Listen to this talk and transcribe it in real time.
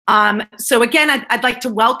So again, I'd like to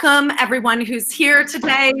welcome everyone who's here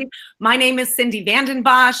today. My name is Cindy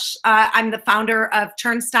Vandenbosch. I'm the founder of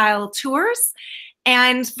Turnstile Tours.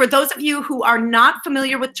 And for those of you who are not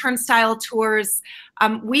familiar with Turnstile Tours,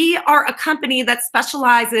 we are a company that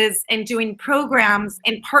specializes in doing programs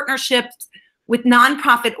in partnerships with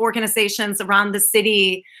nonprofit organizations around the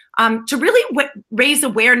city to really raise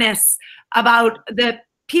awareness about the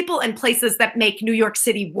people and places that make New York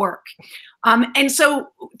City work. And so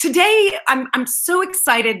today I'm so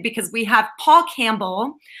excited because we have Paul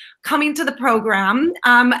Campbell coming to the program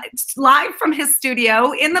live from his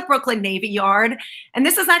studio in the Brooklyn Navy Yard. And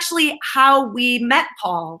this is actually how we met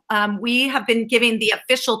Paul. We have been giving the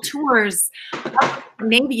official tours of the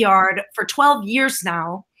Navy Yard for 12 years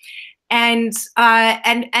now. And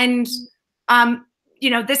you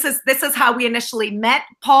know, this is how we initially met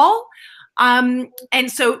Paul. And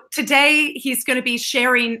so today he's going to be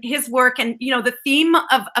sharing his work, and you know, the theme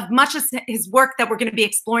of much of his work that we're going to be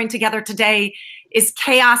exploring together today is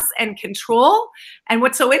chaos and control. And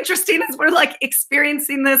what's so interesting is we're like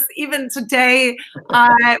experiencing this even today.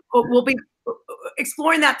 We'll be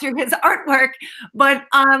exploring that through his artwork, but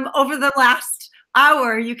over the last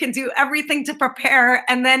hour, you can do everything to prepare,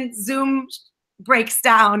 and then Zoom breaks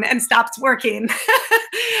down and stops working.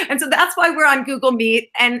 And so that's why we're on Google Meet.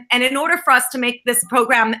 And in order for us to make this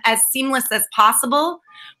program as seamless as possible,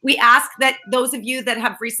 we ask that those of you that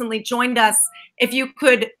have recently joined us, if you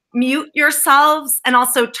could mute yourselves and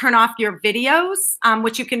also turn off your videos,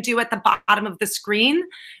 which you can do at the bottom of the screen,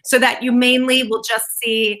 so that you mainly will just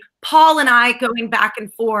see Paul and I going back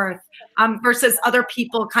and forth versus other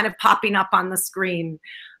people kind of popping up on the screen.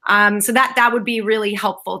 So that would be really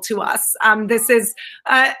helpful to us. This is,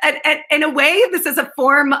 in a way, this is a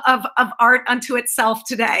form of art unto itself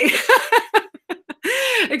today,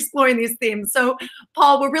 exploring these themes. So,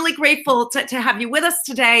 Paul, we're really grateful to have you with us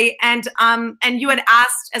today. And you had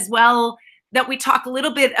asked as well that we talk a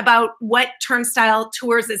little bit about what Turnstile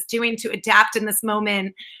Tours is doing to adapt in this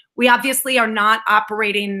moment. We obviously are not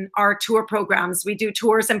operating our tour programs. We do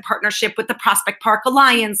tours in partnership with the Prospect Park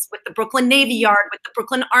Alliance, with the Brooklyn Navy Yard, with the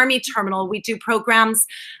Brooklyn Army Terminal. We do programs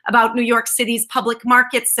about New York City's public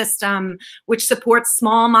market system, which supports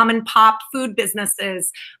small mom and pop food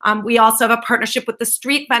businesses. We also have a partnership with the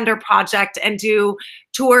Street Vendor Project and do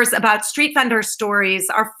tours about street vendor stories.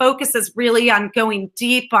 Our focus is really on going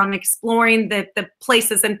deep, on exploring the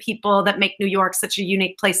places and people that make New York such a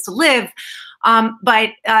unique place to live. But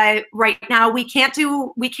right now we can't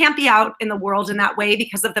be out in the world in that way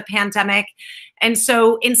because of the pandemic. And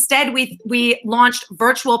so instead we launched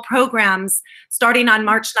virtual programs starting on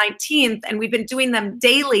March 19th, and we've been doing them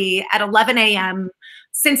daily at 11 a.m.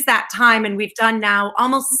 since that time, and we've done now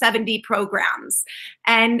almost 70 programs.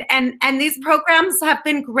 And these programs have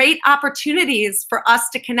been great opportunities for us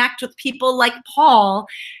to connect with people like Paul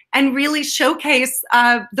and really showcase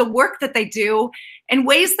the work that they do in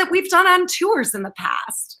ways that we've done on tours in the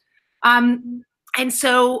past. And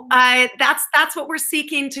so that's what we're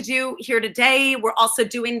seeking to do here today. We're also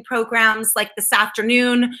doing programs like this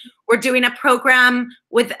afternoon. We're doing a program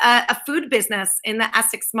with a food business in the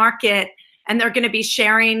Essex market, and they're going to be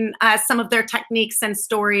sharing some of their techniques and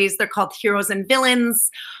stories. They're called Heroes and Villains.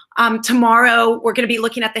 Tomorrow, we're going to be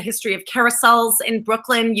looking at the history of carousels in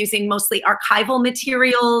Brooklyn using mostly archival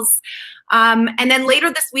materials. And then later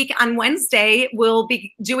this week on Wednesday, we'll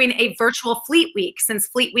be doing a virtual Fleet Week since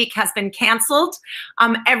Fleet Week has been canceled.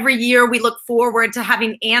 Every year, we look forward to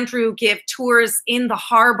having Andrew give tours in the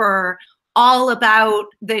harbor all about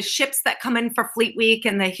the ships that come in for Fleet Week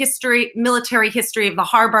and the military history of the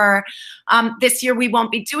harbor. This year we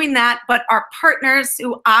won't be doing that, but our partners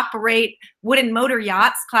who operate wooden motor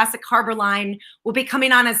yachts, Classic Harbor Line, will be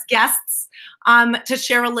coming on as guests to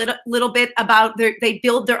share a little bit about they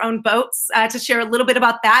build their own boats, to share a little bit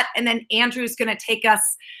about that. And then Andrew's gonna take us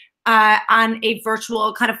on a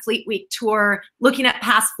virtual kind of Fleet Week tour, looking at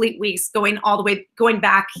past Fleet Weeks, going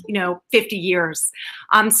back, you know, 50 years.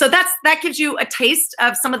 So that gives you a taste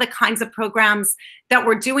of some of the kinds of programs that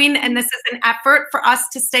we're doing. And this is an effort for us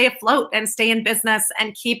to stay afloat and stay in business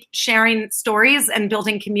and keep sharing stories and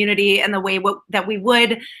building community in the way that we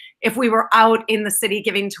would if we were out in the city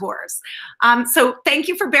giving tours. So thank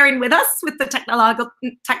you for bearing with us with the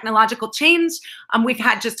technological change. We've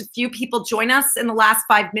had just a few people join us in the last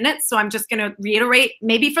 5 minutes, so I'm just gonna reiterate,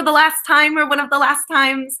 maybe for the last time or one of the last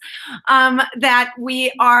times, that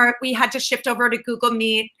we had to shift over to Google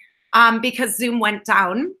Meet because Zoom went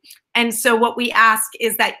down. And so what we ask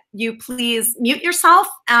is that you please mute yourself,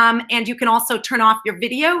 and you can also turn off your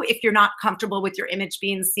video if you're not comfortable with your image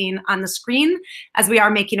being seen on the screen, as we are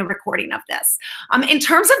making a recording of this. In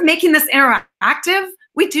terms of making this interactive,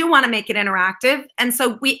 we do want to make it interactive. And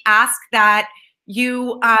so we ask that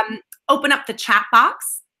you open up the chat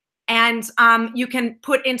box, and you can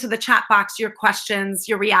put into the chat box your questions,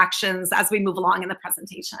 your reactions as we move along in the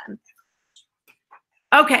presentation.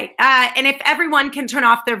 Okay, and if everyone can turn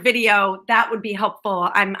off their video, that would be helpful.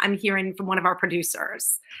 I'm hearing from one of our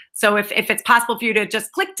producers. So if it's possible for you to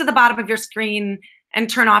just click to the bottom of your screen and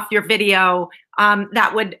turn off your video,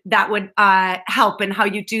 that would help. And how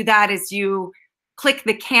you do that is you click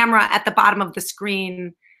the camera at the bottom of the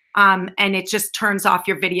screen, and it just turns off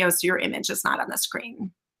your video so your image is not on the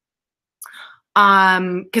screen.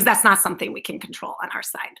 Because that's not something we can control on our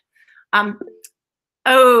side.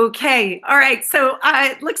 Okay, all right, so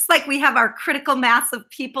it looks like we have our critical mass of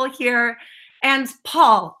people here. And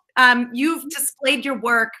Paul, you've displayed your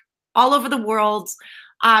work all over the world.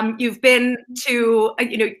 You've been to,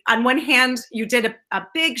 on one hand, you did a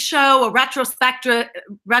big show, a retrospective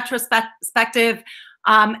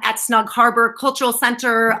at Snug Harbor Cultural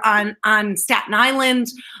Center on Staten Island.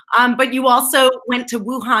 But you also went to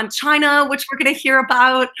Wuhan, China, which we're going to hear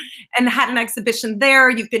about, and had an exhibition there.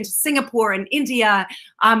 You've been to Singapore and India,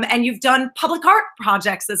 and you've done public art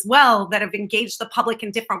projects as well that have engaged the public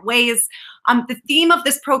in different ways. The theme of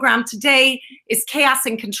this program today is chaos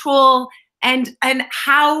and control, and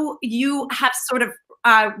how you have sort of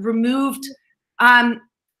removed,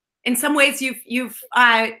 in some ways, you've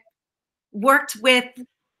worked with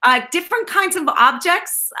different kinds of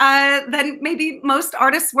objects than maybe most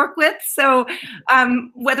artists work with. So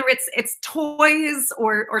whether it's toys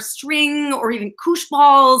or string or even koosh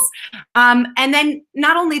balls. And then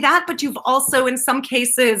not only that, but you've also in some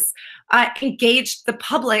cases engaged the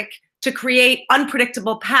public to create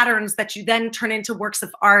unpredictable patterns that you then turn into works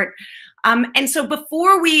of art. And so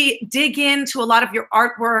before we dig into a lot of your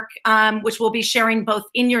artwork, which we'll be sharing both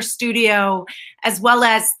in your studio as well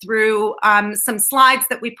as through some slides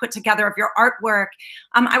that we put together of your artwork,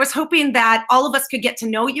 I was hoping that all of us could get to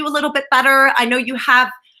know you a little bit better. I know you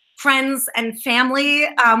have friends and family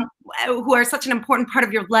who are such an important part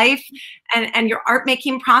of your life and your art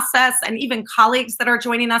making process, and even colleagues that are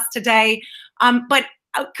joining us today. But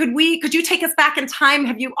could you take us back in time?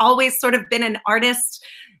 Have you always sort of been an artist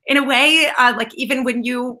in a way, like even when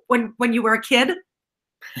you were a kid?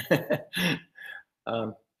 I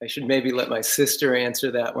should maybe let my sister answer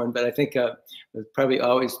that one, but I think I've probably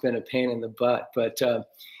always been a pain in the butt. But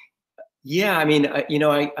yeah, I mean,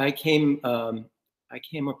 I came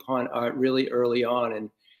upon art really early on, and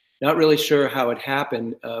not really sure how it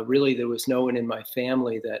happened. Really, there was no one in my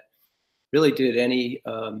family that really did any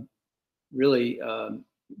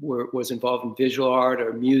was involved in visual art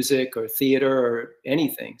or music or theater or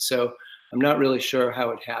anything. So I'm not really sure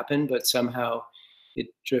how it happened, but somehow it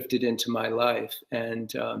drifted into my life and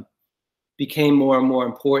became more and more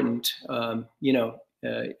important,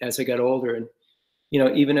 as I got older. And,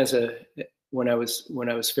 even when I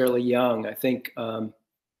was fairly young, I think,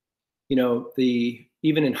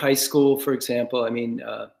 even in high school, for example, I mean,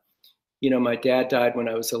 my dad died when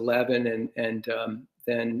I was 11, and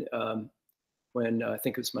then when I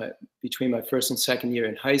think it was between my first and second year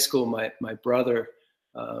in high school, my brother,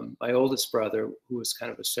 my oldest brother, who was kind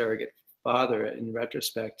of a surrogate father in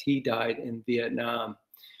retrospect, he died in Vietnam,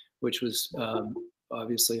 which was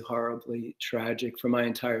obviously horribly tragic for my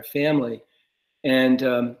entire family. And,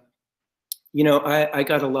 I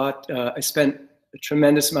got a lot, I spent a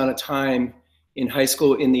tremendous amount of time in high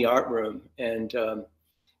school in the art room. And,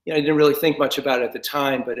 I didn't really think much about it at the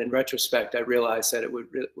time, but in retrospect, I realized that it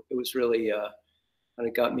was really kind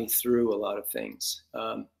of got me through a lot of things.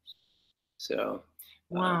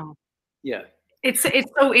 Wow. Yeah. It's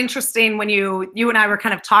so interesting when you and I were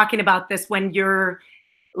kind of talking about this, when you're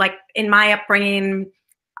like, in my upbringing,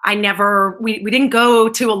 we didn't go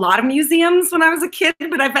to a lot of museums when I was a kid,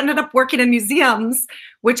 but I've ended up working in museums,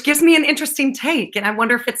 which gives me an interesting take. And I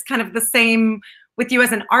wonder if it's kind of the same with you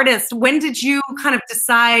as an artist. When did you kind of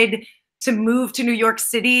decide to move to New York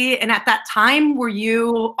City? And at that time, were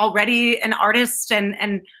you already an artist?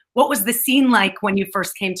 And what was the scene like when you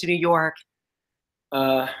first came to New York?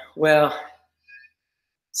 Well,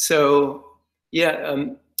 so yeah,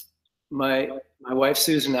 my wife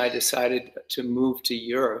Susan and I decided to move to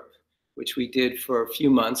Europe, which we did for a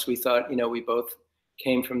few months. We thought, we both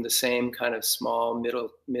came from the same kind of small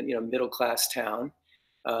middle class town,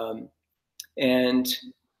 and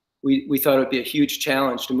we thought it would be a huge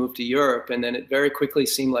challenge to move to Europe. And then it very quickly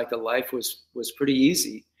seemed like the life was pretty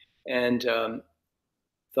easy. And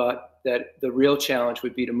thought that the real challenge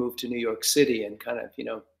would be to move to New York City and kind of, you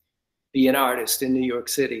know, be an artist in New York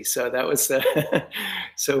City. So that was,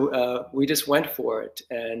 so we just went for it.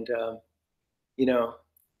 And, you know,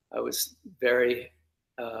 I was very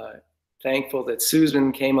thankful that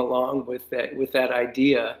Susan came along with that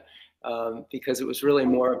idea, because it was really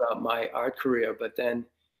more about my art career. But then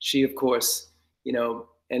she, of course, you know,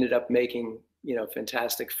 ended up making, you know,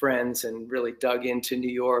 fantastic friends and really dug into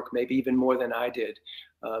New York, maybe even more than I did.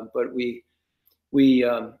 But we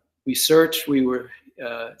searched. We were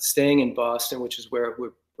staying in Boston, which is where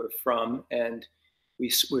we're from, and we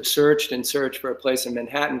searched and searched for a place in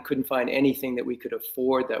Manhattan. Couldn't find anything that we could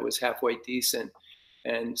afford that was halfway decent.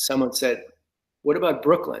 And someone said, "What about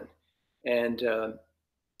Brooklyn?" And I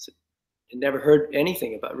never heard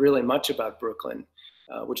anything about, really much about Brooklyn,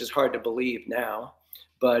 which is hard to believe now.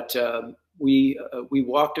 But we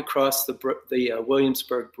walked across the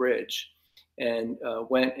Williamsburg Bridge and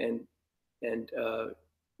went and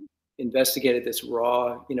investigated this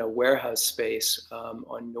raw, you know, warehouse space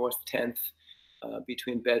on North 10th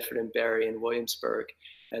between Bedford and Berry and Williamsburg,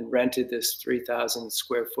 and rented this 3,000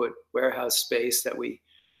 square foot warehouse space that we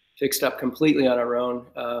fixed up completely on our own.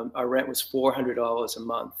 Our rent was $400 a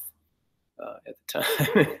month at the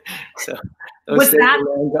time. So was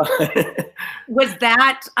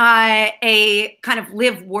that a kind of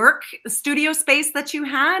live work studio space that you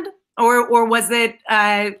had, or was it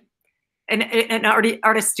an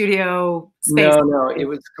artist studio space? No, it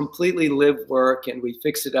was completely live work, and we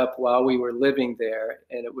fixed it up while we were living there,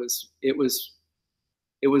 and it was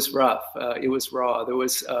rough. It was raw. There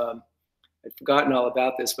was I'd forgotten all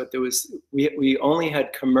about this, but we only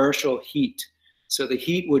had commercial heat, so the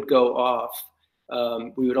heat would go off.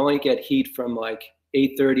 We would only get heat from like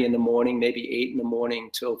 8:30 in the morning, maybe 8 in the morning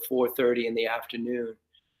till 4:30 in the afternoon,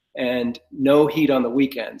 and no heat on the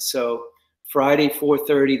weekends. So Friday,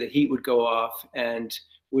 4:30, the heat would go off and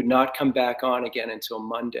would not come back on again until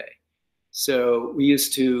Monday. So we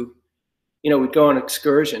used to, you know, we'd go on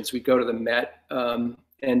excursions. We'd go to the Met,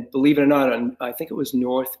 and believe it or not, I think it was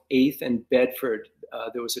North 8th and Bedford,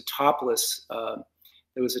 there was a topless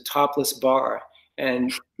bar,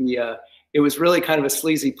 and it was really kind of a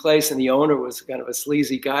sleazy place, and the owner was kind of a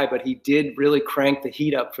sleazy guy, but he did really crank the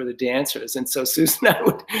heat up for the dancers. And so Susan and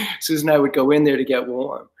I would go in there to get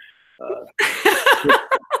warm.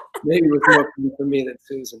 Maybe it was more for me than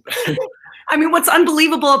Susan. I mean, what's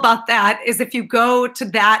unbelievable about that is if you go to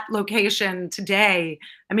that location today,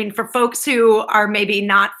 I mean, for folks who are maybe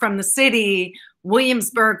not from the city,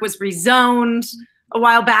 Williamsburg was rezoned a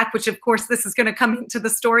while back, which of course this is going to come into the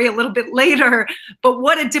story a little bit later, but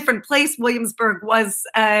what a different place Williamsburg was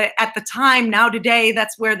at the time. Now today,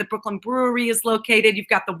 that's where the Brooklyn Brewery is located. You've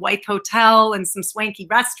got the White Hotel and some swanky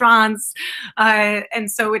restaurants.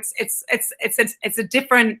 And so it's a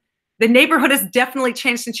different, the neighborhood has definitely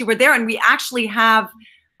changed since you were there. And we actually have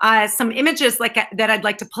some images that I'd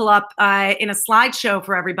like to pull up in a slideshow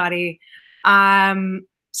for everybody,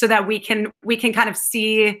 so that we can kind of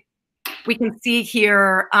see. We can see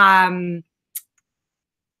here,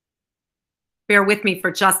 bear with me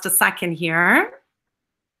for just a second here,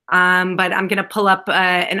 but I'm going to pull up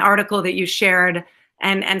an article that you shared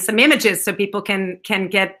and some images so people can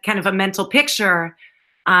get kind of a mental picture.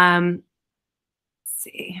 Let's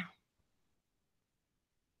see.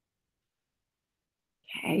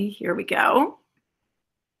 Okay, here we go.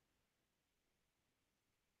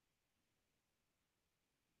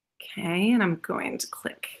 Okay, and I'm going to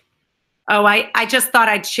click. Oh, I just thought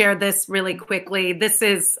I'd share this really quickly. This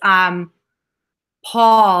is Paul.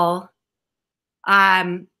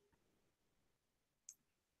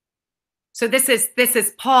 So this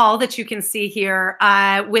is Paul that you can see here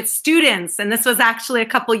with students, and this was actually a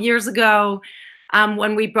couple years ago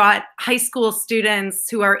when we brought high school students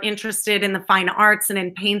who are interested in the fine arts and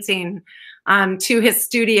in painting to his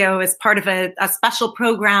studio as part of a special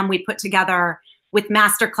program we put together with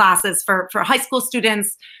master classes for high school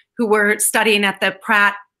students who were studying at the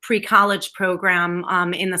Pratt pre-college program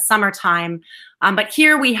in the summertime. But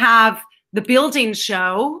here we have the building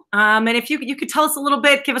show. And if you could tell us a little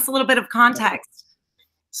bit, give us a little bit of context.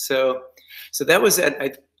 So that was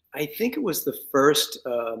I think it was the first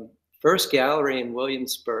gallery in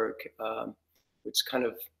Williamsburg, which kind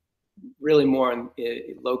of really more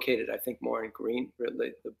located, I think, more in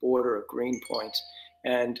the border of Greenpoint.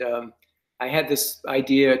 And I had this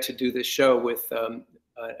idea to do this show with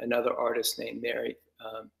another artist named Mary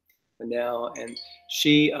Linnell, and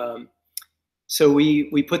she. So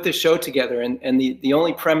we put this show together, and the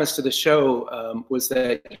only premise to the show was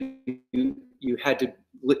that you had to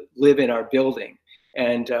live in our building,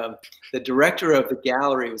 And the director of the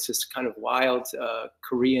gallery was this kind of wild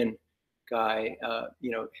Korean guy,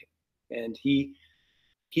 and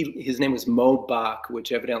his name was Mo Bak,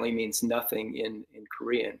 which evidently means nothing in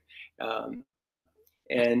Korean.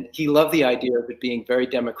 And he loved the idea of it being very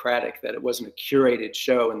democratic, that it wasn't a curated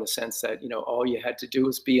show in the sense that, all you had to do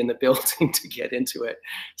was be in the building to get into it.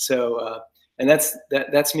 So, and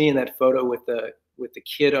that's me in that photo with the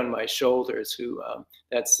kid on my shoulders, who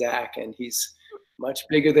that's Zach, and he's much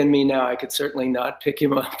bigger than me now. I could certainly not pick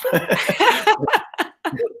him up.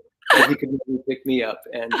 But he could maybe pick me up,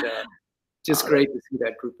 and just great to see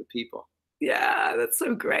that group of people. Yeah, that's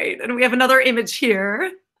so great. And we have another image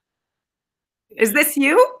here. Is this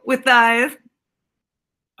you with the?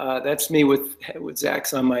 That's me with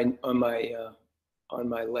Zach's on my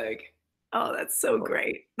leg. Oh, that's so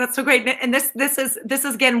great. That's so great. And this is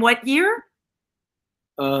again what year?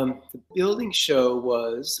 The building show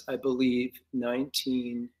was, I believe,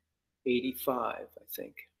 1985. I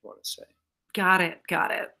think I want to say. Got it.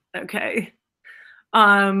 Okay.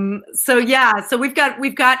 So yeah, so we've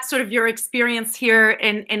got sort of your experience here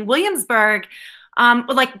in Williamsburg.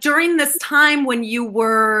 Like during this time when you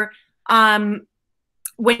were in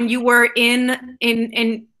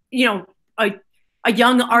a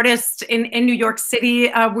young artist in New York City,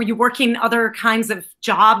 were you working other kinds of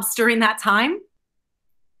jobs during that time?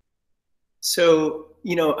 So,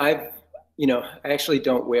 I actually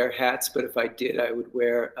don't wear hats, but if I did, I would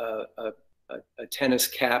wear a tennis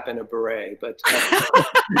cap and a beret. But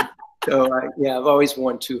so I've always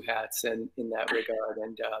worn two hats in that regard.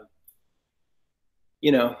 And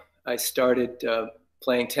I started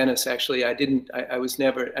playing tennis. Actually, I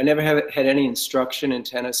never had any instruction in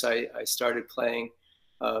tennis. I started playing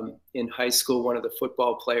in high school. One of the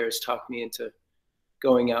football players talked me into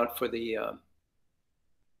going out for the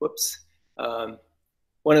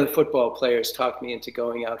one of the football players talked me into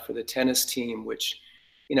going out for the tennis team, which,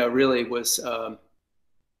 really was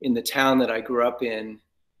in the town that I grew up in.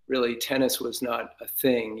 Really, tennis was not a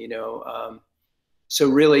thing, So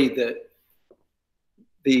really,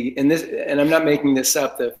 and I'm not making this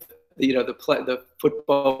up. The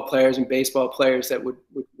football players and baseball players that would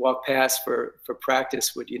walk past for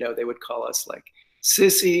practice would, they would call us like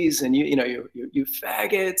sissies and you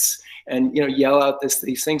faggots, and yell out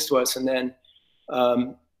these things to us. And then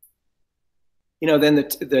then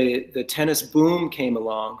the tennis boom came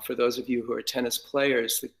along. For those of you who are tennis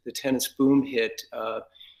players, the tennis boom hit,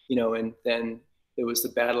 and then there was the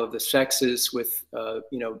battle of the sexes with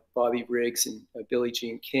Bobby Riggs and Billie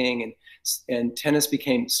Jean King, and tennis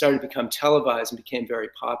started to become televised and became very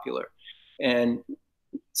popular. And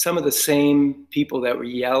some of the same people that were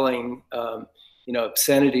yelling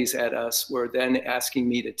obscenities at us were then asking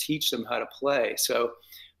me to teach them how to play. So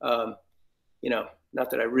not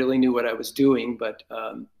that I really knew what I was doing, but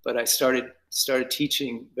I started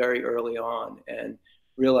teaching very early on, and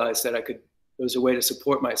realized that there was a way to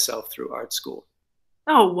support myself through art school.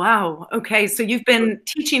 Oh, wow. Okay. So you've been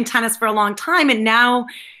teaching tennis for a long time, and now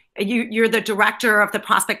you're the director of the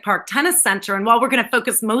Prospect Park Tennis Center. And while we're going to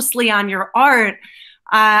focus mostly on your art,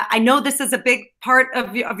 I know this is a big part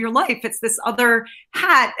of your life. It's this other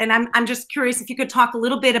hat. And I'm just curious if you could talk a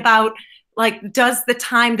little bit about, like, does the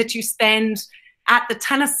time that you spend at the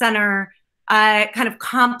tennis center kind of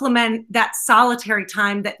complement that solitary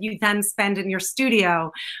time that you then spend in your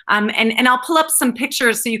studio? And I'll pull up some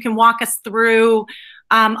pictures so you can walk us through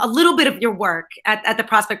a little bit of your work at the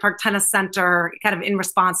Prospect Park Tennis Center, kind of in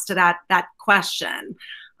response to that question.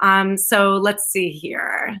 So let's see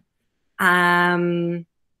here. All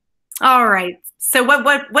right. So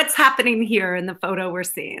what's happening here in the photo we're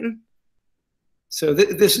seeing? So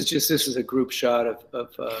this is a group shot of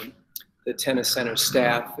the tennis center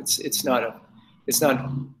staff. It's not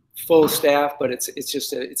full staff, but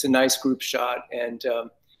it's a nice group shot. And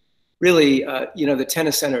really, the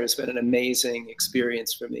tennis center has been an amazing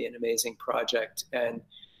experience for me, an amazing project. And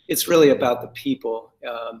it's really about the people,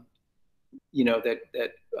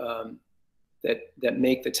 that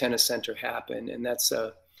make the tennis center happen. And that's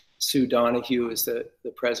Sue Donahue is the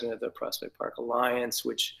president of the Prospect Park Alliance,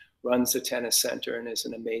 which runs the tennis center and is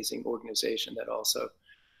an amazing organization that also,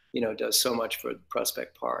 does so much for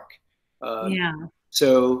Prospect Park.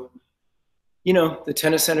 So, the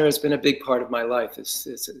tennis center has been a big part of my life.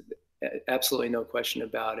 It's absolutely no question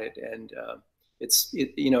about it. And it's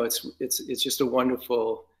just a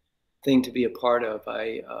wonderful thing to be a part of.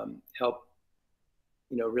 I help,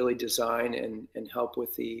 really design and help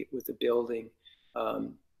with the building,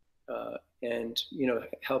 and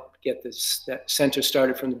help get that center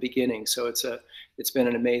started from the beginning. So it's been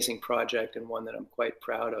an amazing project, and one that I'm quite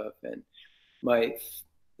proud of. And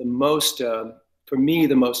the most for me,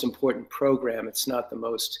 the most important program. It's not the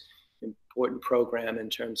most important program in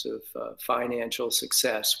terms of financial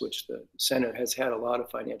success, which the center has had a lot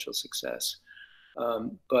of financial success.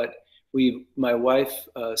 But my wife,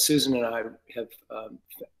 Susan, and I have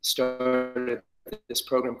started this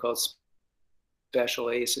program called Special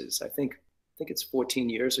Aces. I think it's 14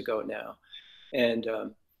 years ago now. And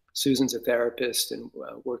Susan's a therapist and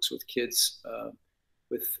works with kids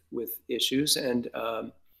with issues. And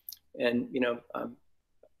you know, I'm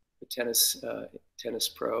a tennis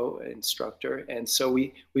pro instructor. And so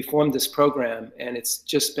we formed this program, and it's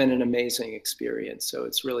just been an amazing experience. So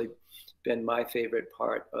it's really been my favorite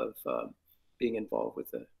part of being involved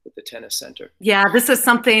with the tennis center. Yeah, this is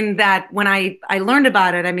something that when I learned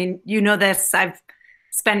about it, I mean, you know this, I've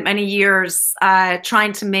spent many years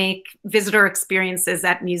trying to make visitor experiences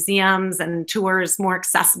at museums and tours more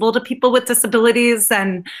accessible to people with disabilities.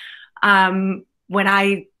 And when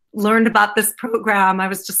I learned about this program, I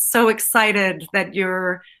was just so excited that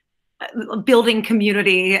you're building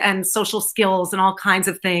community and social skills and all kinds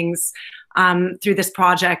of things through this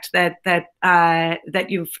project that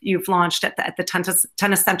you've launched at the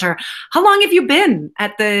tennis center. How long have you been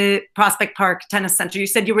at the Prospect Park Tennis Center? You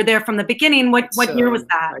said you were there from the beginning. What year was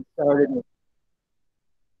that? I started in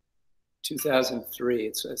 2003.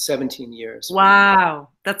 It's 17 years. Wow,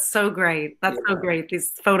 that's so great. That's so great.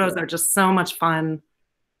 These photos are just so much fun.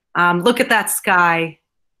 Look at that sky.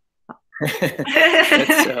 That's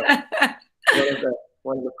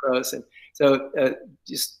one of the pros. And so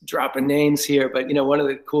just dropping names here, but you know, one of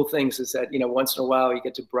the cool things is that, you know, once in a while you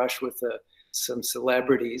get to brush with some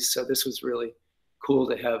celebrities. So this was really cool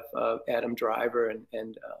to have Adam Driver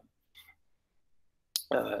and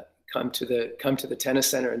come to the tennis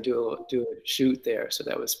center and do a shoot there. So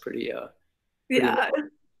that was pretty yeah. Cool.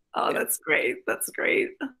 Oh, yeah. That's great. That's great.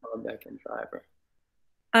 Beck and Driver.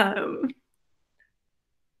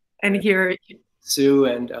 And here, Sue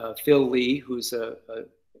and Phil Lee, who's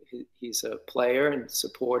he's a player and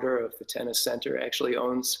supporter of the tennis center, actually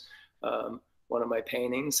owns one of my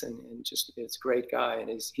paintings, and just it's a great guy, and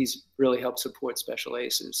he's really helped support Special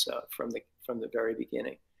Aces from the very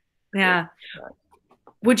beginning. Yeah.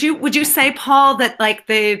 Would you say, Paul, that like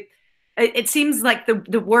it seems like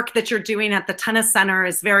the work that you're doing at the tennis center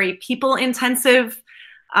is very people intensive,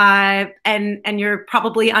 and you're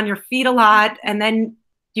probably on your feet a lot, and then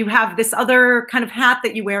you have this other kind of hat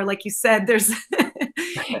that you wear, like you said. There's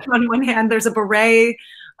on one hand there's a beret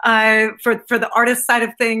for the artist side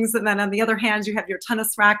of things, and then on the other hand you have your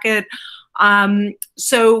tennis racket.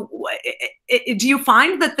 So do you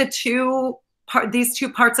find that these two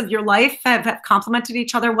parts of your life have complemented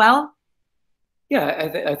each other well? Yeah,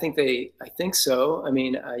 I think so. I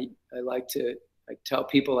mean, I like to tell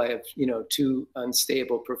people I have, you know, two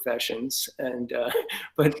unstable professions, and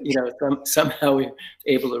but you know, somehow we're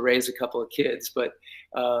able to raise a couple of kids. But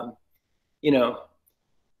you know,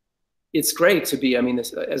 it's great to be. I mean,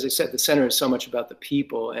 as I said, the center is so much about the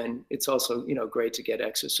people, and it's also, you know, great to get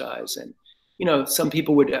exercise. And you know, some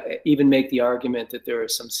people would even make the argument that there are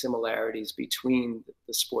some similarities between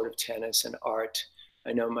the sport of tennis and art.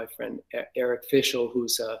 I know my friend Eric Fischel,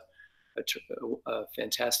 who's a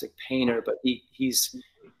fantastic painter, but he's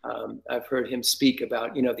I've heard him speak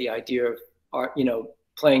about, you know, the idea of art, you know,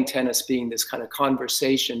 playing tennis being this kind of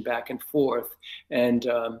conversation back and forth, and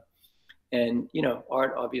you know,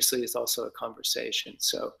 art obviously is also a conversation.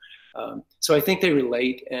 So so I think they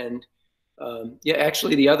relate. And yeah,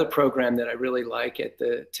 actually the other program that I really like at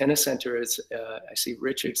the tennis center is I see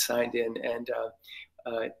Richard signed in, and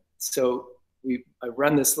so I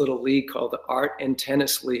run this little league called the Art and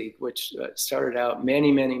Tennis League, which started out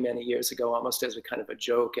many years ago, almost as a kind of a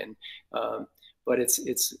joke. And but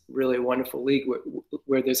it's really a wonderful league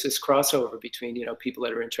where there's this crossover between, you know, people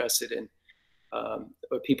that are interested in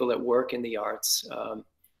or people that work in the arts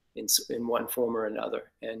in one form or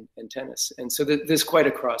another, and tennis. And so there's quite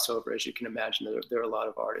a crossover, as you can imagine. There are a lot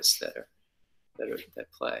of artists that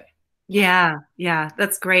play. Yeah,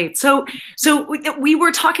 that's great. So we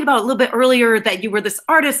were talking about a little bit earlier that you were this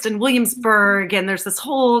artist in Williamsburg, and there's this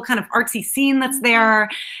whole kind of artsy scene that's there.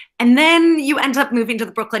 And then you end up moving to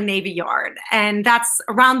the Brooklyn Navy Yard, and that's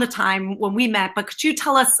around the time when we met. But could you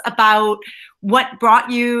tell us about what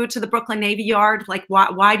brought you to the Brooklyn Navy Yard? Like,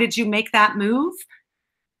 why did you make that move?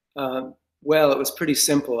 Well, it was pretty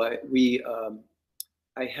simple. I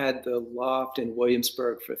had the loft in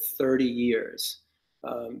Williamsburg for 30 years.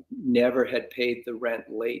 Never had paid the rent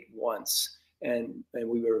late once, and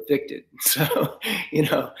we were evicted. So, you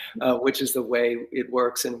know, which is the way it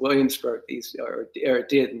works in Williamsburg, or it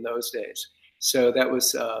did in those days. So that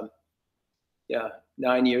was, yeah,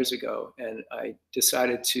 9 years ago, and I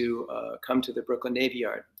decided to come to the Brooklyn Navy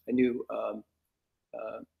Yard. I knew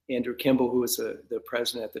Andrew Kimball, who was the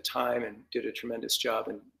president at the time, and did a tremendous job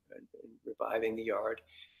in reviving the yard.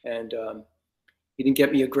 And he didn't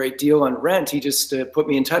get me a great deal on rent. He just put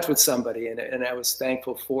me in touch with somebody, and I was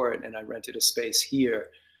thankful for it. And I rented a space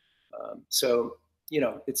here. So, you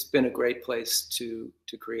know, it's been a great place to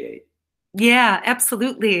create. Yeah,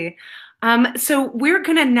 absolutely. So we're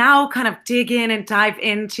going to now kind of dig in and dive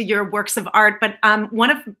into your works of art. But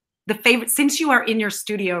one of the favorites, since you are in your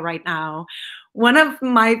studio right now, one of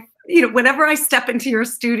my, you know, whenever I step into your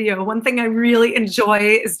studio, one thing I really enjoy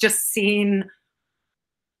is just seeing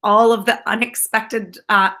all of the unexpected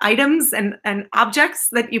items and objects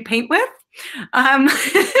that you paint with.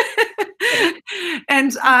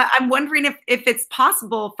 And I'm wondering if it's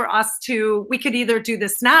possible for us to, we could either do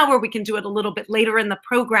this now or we can do it a little bit later in the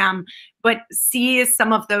program, but see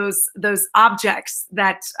some of those objects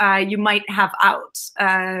that you might have out,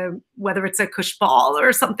 whether it's a koosh ball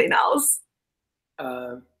or something else.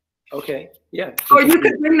 Okay, yeah. Or you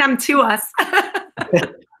could bring them to us.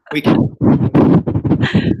 we can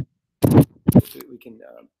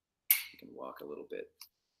walk a little bit.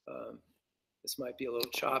 This might be a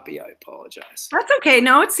little choppy. I apologize. That's okay.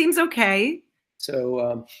 No, it seems okay.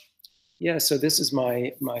 So yeah, so this is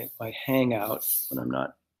my hangout when I'm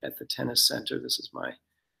not at the tennis center. This is my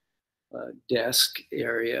desk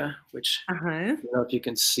area, which I don't know if you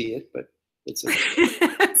can see it, but it's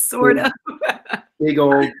a sort of big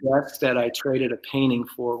old desk that I traded a painting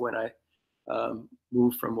for when I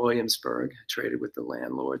moved from Williamsburg. I traded with the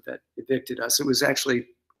landlord that evicted us. It was actually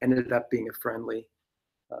ended up being a friendly.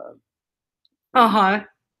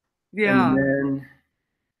 Yeah. And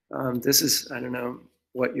then this is, I don't know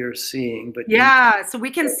what you're seeing, but yeah, so we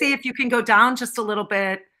can see if you can go down just a little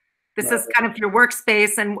bit. This is kind of your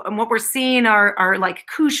workspace, and what we're seeing are like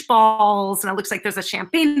koosh balls, and it looks like there's a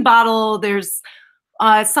champagne bottle. There's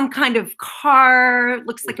some kind of car,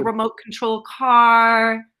 looks like a remote control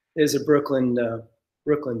car. There's a Brooklyn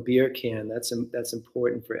beer can. That's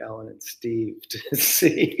important for Ellen and Steve to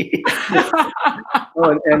see.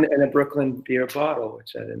 Oh, and a Brooklyn beer bottle,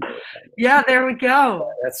 which I didn't know. Yeah, there we go.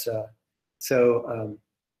 That's so.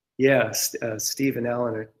 Yeah, Steve and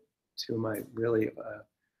Ellen are two of my really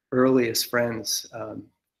earliest friends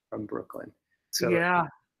from Brooklyn. So yeah,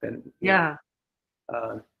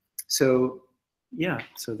 so yeah,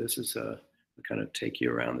 so this is kind of take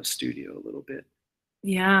you around the studio a little bit.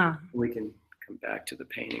 Yeah, we can come back to the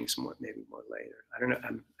paintings maybe more later. I don't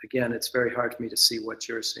know. Again, it's very hard for me to see what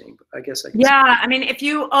you're seeing, but I guess I can. Yeah, I mean, if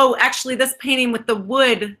you, actually this painting with the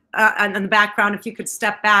wood in the background, if you could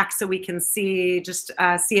step back so we can see, just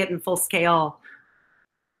see it in full scale.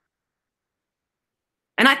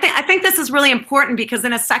 And I think this is really important because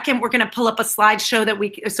in a second we're going to pull up a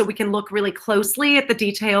slideshow so we can look really closely at the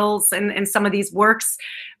details and some of these works.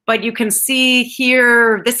 But you can see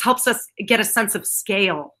here, this helps us get a sense of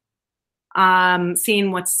scale.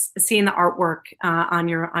 Seeing the artwork on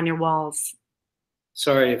your walls.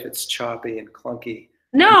 Sorry if it's choppy and clunky.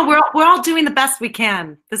 No, we're all doing the best we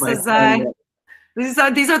can. These are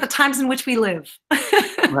the times in which we live.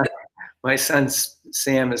 my son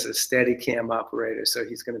Sam is a Steadicam operator, so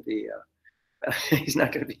he's going to be he's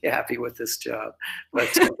not going to be happy with this job. But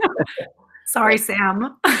sorry,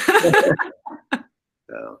 Sam.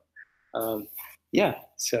 So yeah.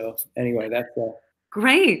 So anyway, that's.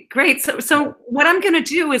 Great. So what I'm going to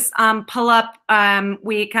do is pull up,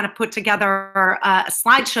 we kind of put together a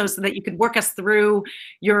slideshow so that you could work us through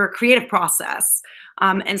your creative process.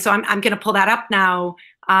 And so I'm going to pull that up now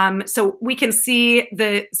so we can see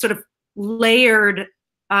the sort of layered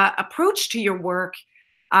approach to your work.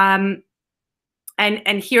 And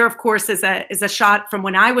here, of course, is a shot from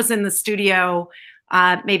when I was in the studio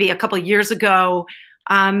maybe a couple of years ago.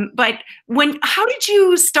 But how did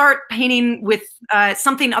you start painting with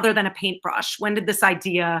something other than a paintbrush? When did this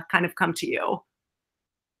idea kind of come to you?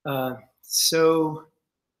 So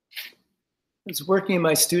I was working in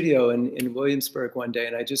my studio in Williamsburg one day,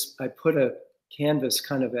 and I put a canvas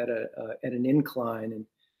kind of at an incline, and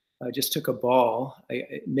I just took a ball.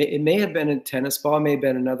 It may have been a tennis ball, it may have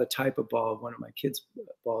been another type of ball, one of my kids'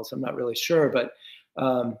 balls. I'm not really sure, but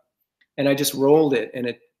and I just rolled it, and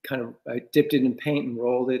I dipped it in paint and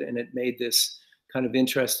rolled it, and it made this kind of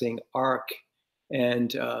interesting arc.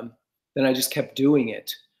 And then I just kept doing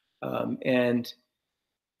it.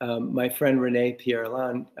 My friend Rene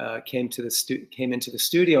Pierre-Alain came into the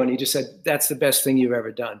studio, and he just said, "That's the best thing you've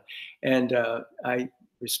ever done." And I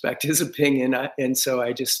respect his opinion. And so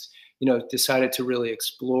I just, decided to really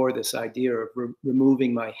explore this idea of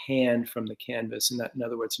removing my hand from the canvas. And that, in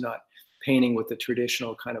other words, not painting with the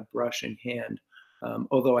traditional kind of brush in hand.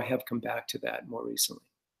 Although I have come back to that more recently.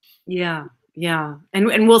 Yeah, yeah,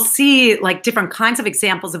 and we'll see like different kinds of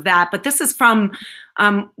examples of that. But this is from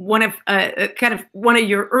one of kind of one of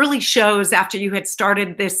your early shows after you had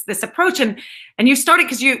started this approach, and you started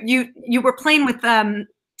because you were playing with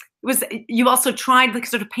you also tried like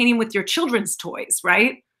sort of painting with your children's toys,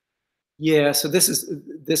 right? Yeah, so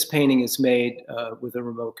this painting is made with a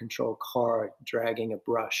remote control car dragging a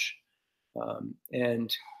brush,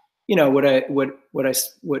 and you know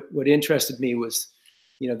what interested me was,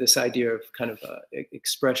 you know, this idea of kind of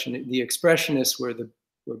expression. The expressionists were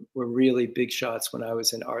really big shots when I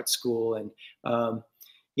was in art school, and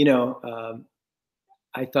you know,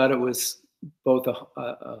 I thought it was both a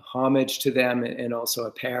homage to them and also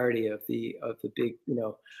a parody of the big, you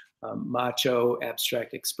know, macho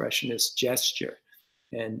abstract expressionist gesture.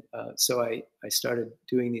 And so I started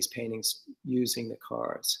doing these paintings using the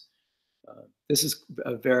cars. This is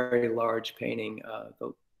a very large painting,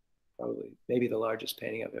 probably maybe the largest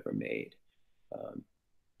painting I've ever made.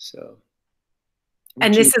 So.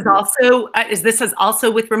 And this is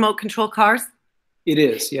also with remote control cars? It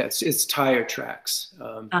is, yes. It's tire tracks.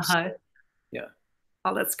 So, yeah.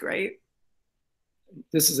 Oh, that's great.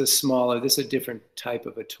 This is a different type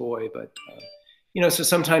of a toy, but you know, so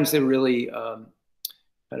sometimes they're really kind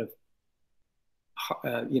of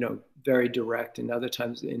you know, very direct, and other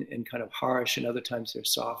times and kind of harsh, and other times they're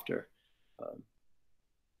softer.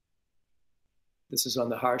 This is on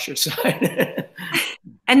the harsher side.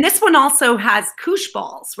 And this one also has koosh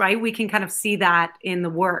balls, right? We can kind of see that in the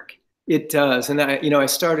work. It does, and I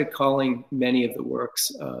started calling many of the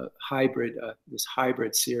works hybrid, this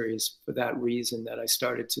hybrid series, for that reason, that I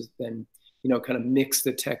started to then, you know, kind of mix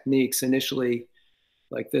the techniques. Initially,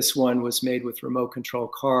 like this one was made with remote control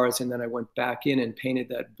cars, and then I went back in and painted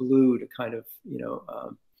that blue to kind of, you know,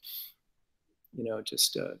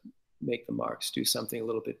 just make the marks do something a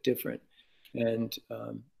little bit different. And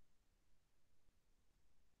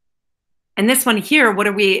this one here, what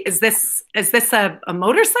are we? Is this a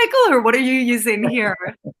motorcycle, or what are you using here?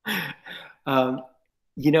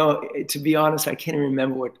 You know, to be honest, I can't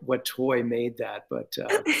remember what toy made that, but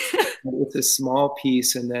it's a small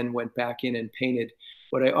piece, and then went back in and painted.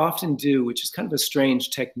 What I often do, which is kind of a strange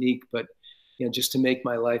technique, but you know, just to make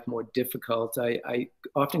my life more difficult, I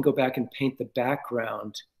often go back and paint the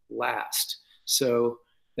background last. So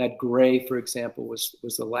that gray, for example, was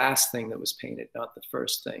the last thing that was painted, not the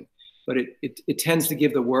first thing. But it tends to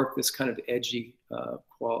give the work this kind of edgy,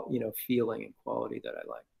 you know, feeling and quality that I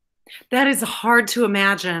like. That is hard to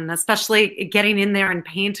imagine, especially getting in there and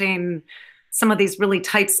painting some of these really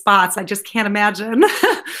tight spots. I just can't imagine.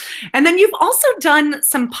 And then you've also done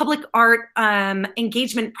some public art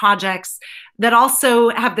engagement projects that also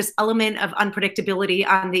have this element of unpredictability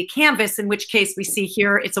on the canvas, in which case we see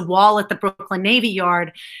here, it's a wall at the Brooklyn Navy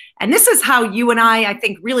Yard. And this is how you and I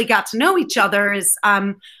think, really got to know each other is,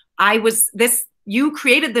 you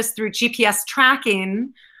created this through GPS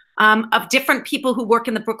tracking of different people who work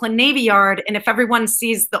in the Brooklyn Navy Yard. And if everyone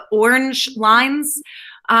sees the orange lines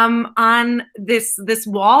on this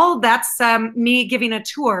wall, that's me giving a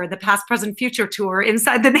tour, the past, present, future tour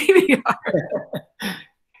inside the Navy Yard.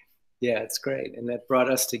 Yeah, it's great. And that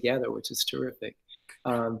brought us together, which is terrific.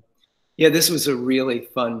 Yeah, this was a really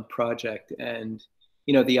fun project. And,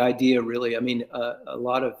 you know, the idea really, I mean, a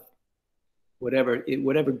lot of whatever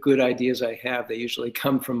good ideas I have, they usually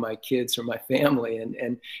come from my kids or my family.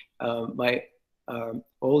 And my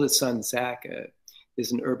oldest son, Zach,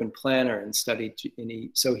 is an urban planner and studied, and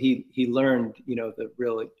he learned, you know, the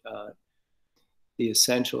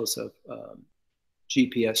essentials of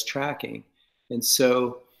GPS tracking. And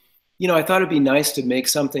so, you know, I thought it'd be nice to make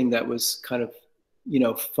something that was kind of, you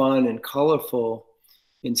know, fun and colorful,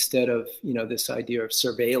 instead of, you know, this idea of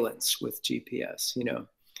surveillance with GPS, you know.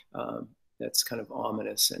 That's kind of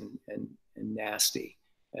ominous and nasty.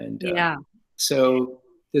 And yeah. So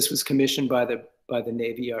this was commissioned by the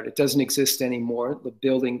Navy Yard. It doesn't exist anymore.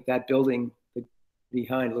 That building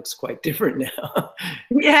behind looks quite different now.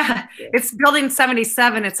 Yeah, it's building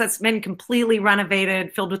 77. It's been completely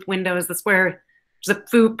renovated, filled with windows. That's where there's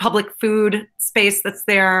a public food space that's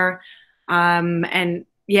there. And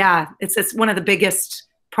yeah, it's one of the biggest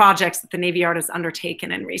projects that the Navy Yard has undertaken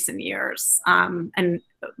in recent years. And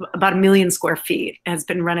about 1 million square feet has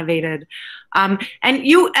been renovated. And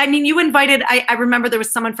you invited, I remember there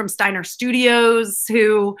was someone from Steiner Studios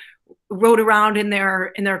who rode around in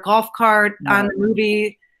their golf cart on the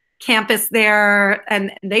movie campus there,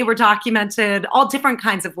 and they were documented, all different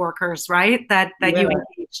kinds of workers, right? That you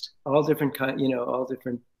engaged. All different kind, you know, all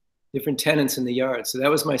different different tenants in the yard. So that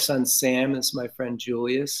was my son Sam. This is my friend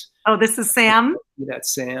Julius. Oh, this is Sam.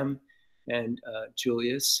 That's Sam, and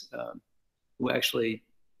Julius, who actually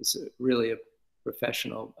is really a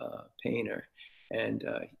professional painter, and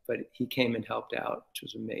but he came and helped out, which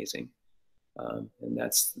was amazing. And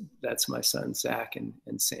that's my son Zach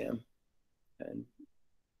and Sam,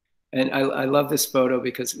 and I love this photo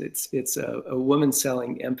because it's a woman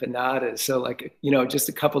selling empanadas. So like, you know, just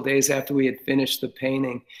a couple days after we had finished the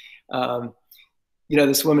painting, you know,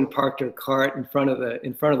 this woman parked her cart in front of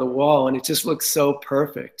the wall, and it just looks so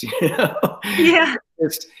perfect. You know, Yeah.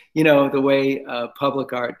 Just, you know, the way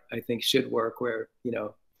public art I think should work, where, you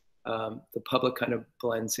know, the public kind of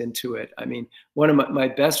blends into it. I mean, one of my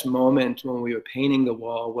best moments when we were painting the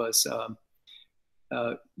wall was,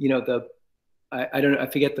 you know, I don't know, I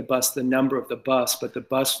forget the number of the bus, but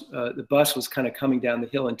the bus was kind of coming down the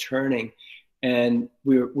hill and turning, and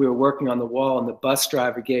we were working on the wall, and the bus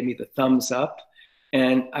driver gave me the thumbs up.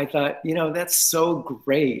 And I thought, you know, that's so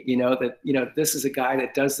great, you know, that, you know, this is a guy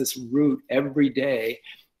that does this route every day.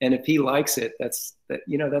 And if he likes it,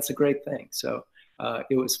 you know, that's a great thing. So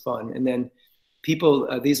it was fun. And then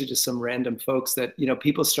people, these are just some random folks that, you know,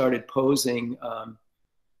 people started posing.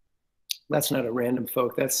 That's not a random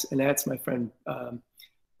folk. That's my friend, my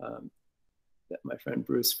friend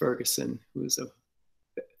Bruce Ferguson, who's a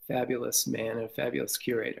fabulous man and a fabulous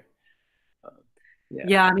curator.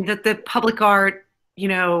 Yeah, I mean, the public art, you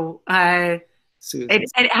know, it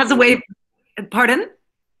has a way. Pardon?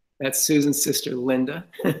 That's Susan's sister, Linda.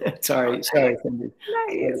 sorry, Cindy.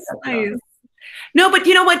 Nice. No, but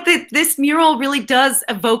you know what? This mural really does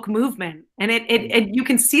evoke movement, and it you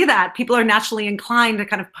can see that people are naturally inclined to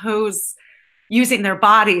kind of pose using their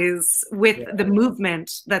bodies with the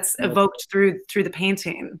movement that's evoked through the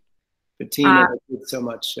painting. Bettina did so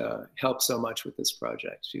much, helped so much with this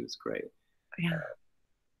project. She was great. Yeah.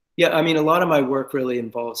 Yeah, I mean, a lot of my work really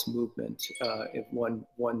involves movement in one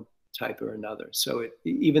type or another. So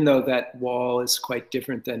even though that wall is quite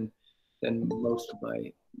different than most of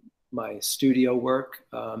my studio work,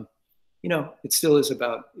 you know, it still is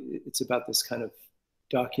about this kind of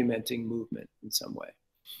documenting movement in some way.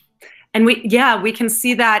 And we can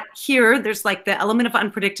see that here. There's like the element of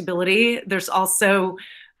unpredictability. There's also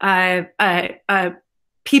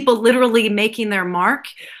people literally making their mark.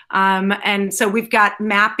 And so we've got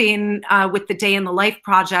mapping with the Day in the Life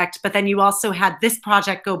project, but then you also had this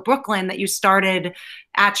project, Go Brooklyn, that you started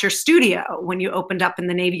at your studio when you opened up in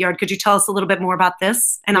the Navy Yard. Could you tell us a little bit more about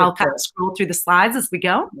this? And I'll kind of scroll through the slides as we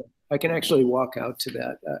go. I can actually walk out to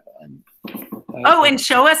that. And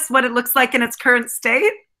show us what it looks like in its current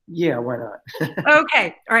state? Yeah, why not?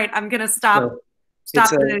 Okay, all right, I'm gonna stop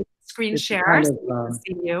the screen share kind of, so we can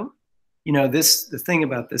see you. You know, the thing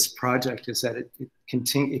about this project is that it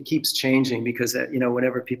keeps changing, because you know,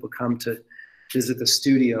 whenever people come to visit the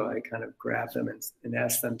studio, I kind of grab them and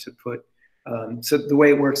ask them to put. So the way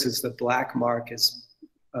it works is the black mark is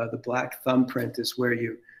the black thumbprint is where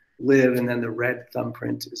you live, and then the red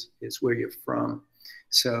thumbprint is where you're from.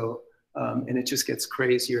 So and it just gets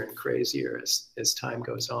crazier and crazier as time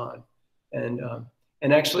goes on, and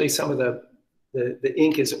actually some of the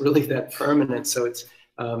ink isn't really that permanent, so it's.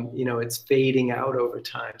 You know, it's fading out over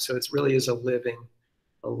time. So it really is a living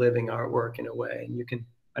artwork in a way. And you can,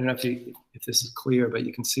 I don't know if this is clear, but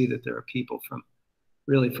you can see that there are people from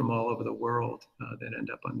all over the world that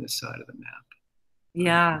end up on this side of the map.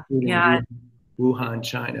 Yeah, Wuhan,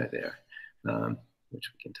 China there,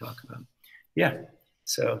 which we can talk about. Yeah,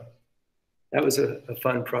 so that was a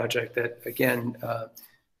fun project that, again,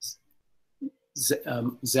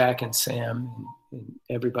 Zach and Sam and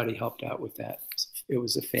everybody helped out with that. It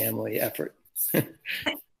was a family effort.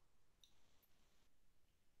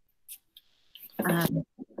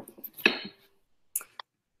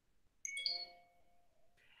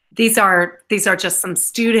 These are just some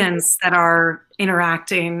students that are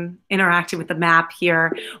interacting with the map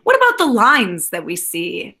here. What about the lines that we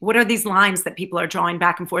see? What are these lines that people are drawing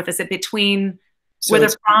back and forth? Is it between where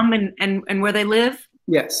they're from and where they live?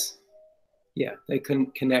 Yes. Yeah, they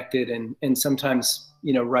couldn't connect it, and sometimes,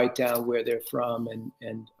 you know, write down where they're from, and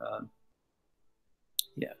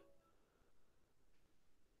yeah.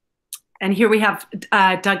 And here we have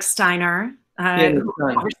Doug Steiner, who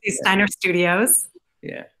oversees Steiner Studios.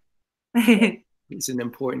 Yeah, he's an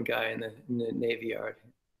important guy in the Navy Yard.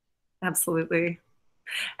 Absolutely.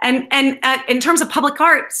 And in terms of public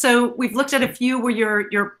art, so we've looked at a few where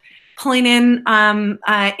you're pulling in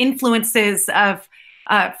influences of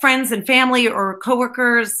friends and family or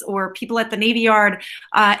coworkers or people at the Navy Yard.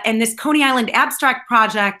 And this Coney Island Abstract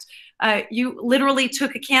Project, you literally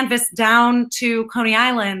took a canvas down to Coney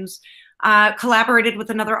Island collaborated with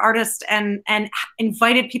another artist and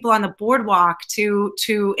invited people on the boardwalk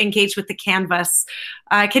to engage with the canvas.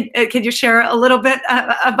 Could you share a little bit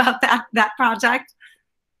about that project?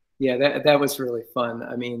 Yeah, that was really fun.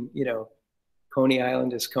 I mean, you know, Coney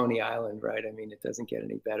Island is Coney Island, right? I mean, it doesn't get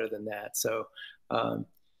any better than that. So,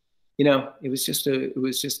 you know, it was just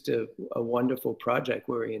a wonderful project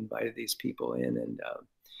where we invited these people in, and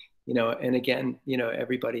you know, and again, you know,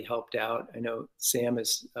 everybody helped out. I know Sam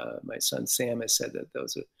is, my son Sam has said that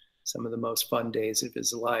those are some of the most fun days of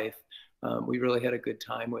his life. We really had a good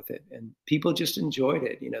time with it, and people just enjoyed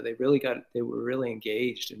it. You know, they were really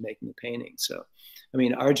engaged in making the painting. So, I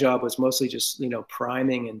mean, our job was mostly just, you know,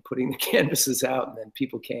 priming and putting the canvases out, and then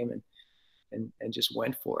people came and just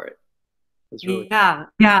went for it. It was really yeah,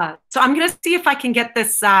 yeah. So I'm gonna see if I can get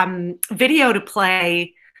this video to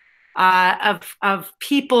play of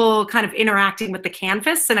people kind of interacting with the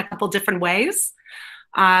canvas in a couple different ways.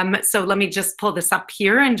 So let me just pull this up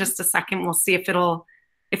here in just a second. We'll see if it'll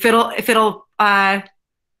go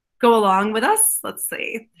along with us. Let's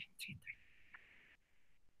see.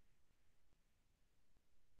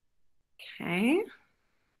 Okay.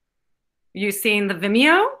 You seeing the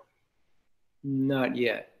Vimeo? not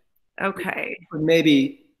yet. Okay.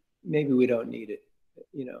 Maybe we don't need it.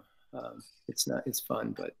 You know, it's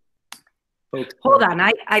fun, but. Hold on,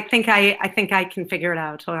 I think I can figure it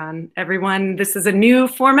out. Hold on, everyone. This is a new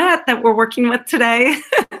format that we're working with today.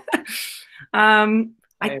 I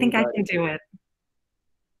think I can do it.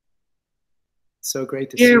 So great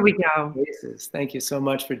to see you. Here we go. Faces. Thank you so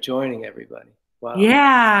much for joining, everybody. Wow.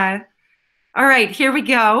 Yeah. All right, here we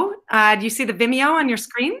go. Do you see the Vimeo on your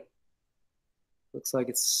screen? Looks like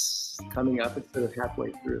it's coming up. It's sort of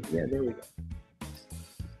halfway through. Yeah, there we go.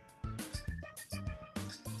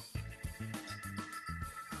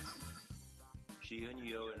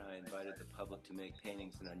 And I invited the public to make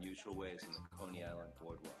paintings in unusual ways on the Coney Island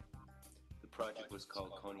boardwalk. The project was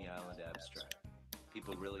called Coney Island Abstract.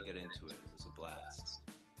 People really got into it. It was a blast.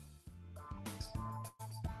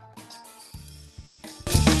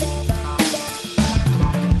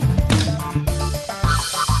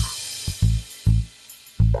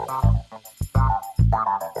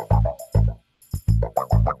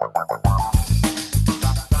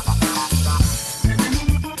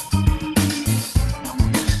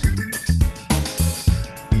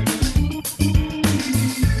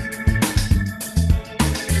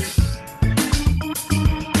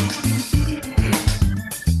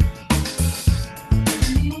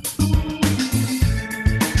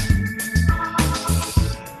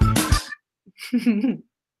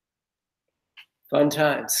 Fun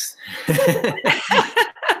times.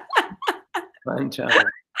 Fun times.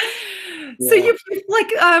 So you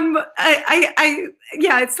like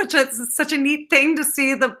yeah, it's such a neat thing to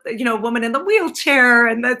see the woman in the wheelchair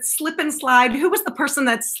and that slip and slide. Who was the person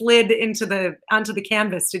that slid onto the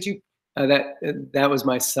canvas? Did you? That was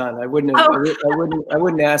my son. I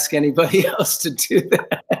wouldn't ask anybody else to do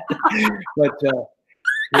that. But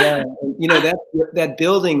yeah, you know, that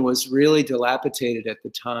building was really dilapidated at the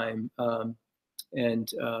time, and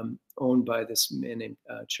owned by this man named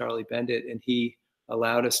Charlie Bendit, and he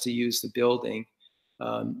allowed us to use the building.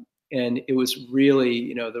 And it was really,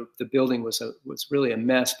 you know, the building was really a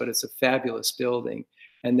mess, but it's a fabulous building.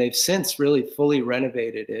 And they've since really fully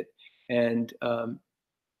renovated it. And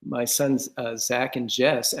my sons, Zach and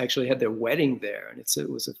Jess, actually had their wedding there. And it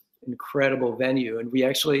was an incredible venue. And we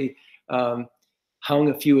actually hung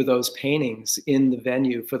a few of those paintings in the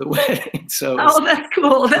venue for the wedding. So that's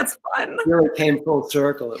cool. That's fun. It really came full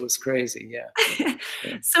circle. It was crazy. Yeah.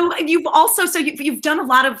 So you've done a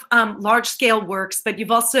lot of large scale works, but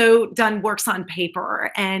you've also done works on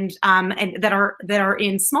paper and that are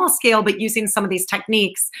in small scale, but using some of these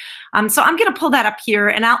techniques. So I'm going to pull that up here,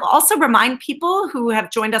 and I'll also remind people who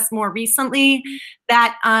have joined us more recently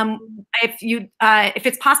that if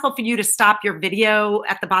it's possible for you to stop your video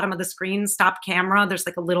at the bottom of the screen, stop camera. There's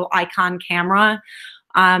like a little icon camera.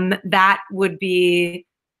 That would be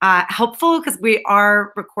helpful because we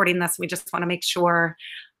are recording this. We just want to make sure.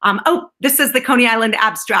 This is the Coney Island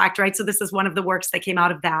Abstract, right? So this is one of the works that came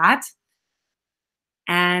out of that.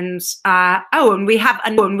 And and we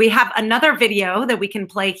have another video that we can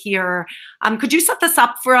play here. Could you set this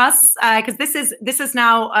up for us? Because this is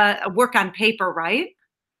now a work on paper, right?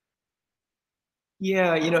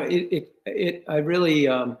 Yeah, you know, I really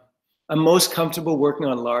I'm most comfortable working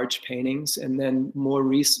on large paintings, and then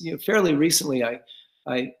fairly recently, I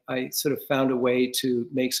sort of found a way to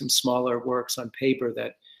make some smaller works on paper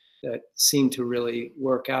that seem to really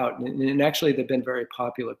work out, and actually they've been very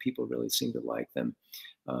popular. People really seem to like them,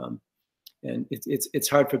 and it's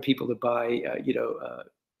hard for people to buy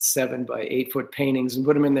 7 by 8 foot paintings and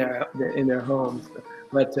put them in their homes.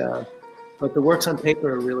 But the works on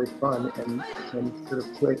paper are really fun and sort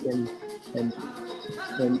of quick and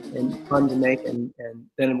fun to make. And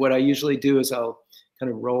then what I usually do is I'll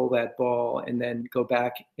kind of roll that ball and then go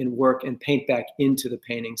back and work and paint back into the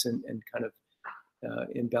paintings and kind of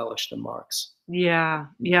embellish the marks. Yeah,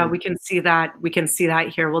 yeah, we can see that. We can see that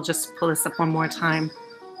here. We'll just pull this up one more time.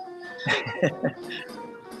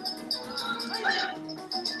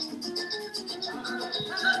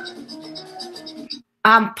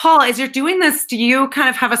 Paul, as you're doing this, do you kind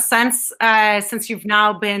of have a sense, since you've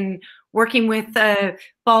now been working with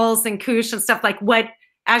balls and koosh and stuff, like what,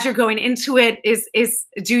 as you're going into it,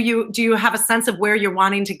 do you have a sense of where you're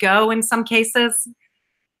wanting to go in some cases,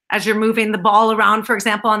 as you're moving the ball around, for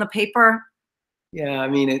example, on the paper? Yeah, I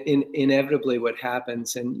mean, inevitably what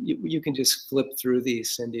happens, and you can just flip through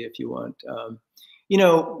these, Cindy, if you want. You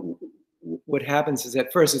know, what happens is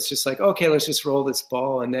at first it's just like, okay, let's just roll this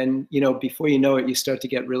ball. And then, you know, before you know it, you start to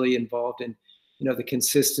get really involved in, you know, the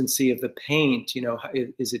consistency of the paint. You know,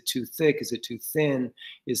 is it too thick? Is it too thin?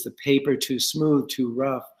 Is the paper too smooth, too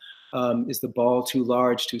rough? Is the ball too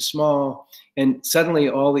large, too small? And suddenly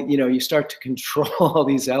all the, you know, you start to control all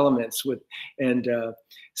these elements with, and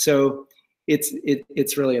so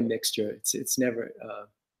it's really a mixture. It's never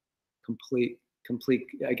complete.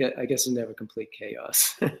 I guess it's never complete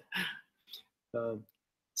chaos.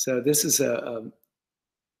 So this is a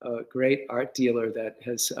great art dealer that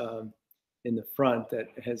has in the front that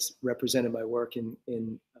has represented my work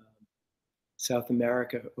in South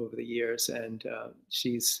America over the years, and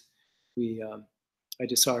I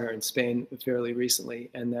just saw her in Spain fairly recently,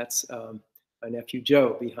 and that's my nephew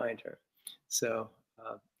Joe behind her. So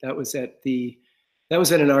that was at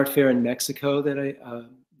an art fair in Mexico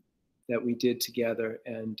that we did together,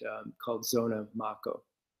 and called Zona Mako.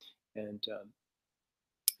 And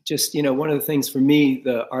just, you know, one of the things for me,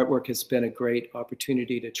 the artwork has been a great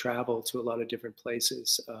opportunity to travel to a lot of different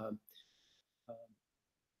places.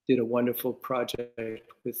 Did a wonderful project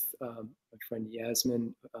with my friend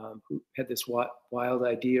Yasmin, who had this wild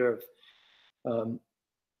idea of,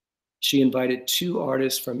 she invited 2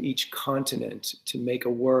 artists from each continent to make a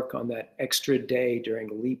work on that extra day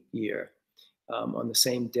during leap year, on the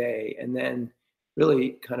same day, and then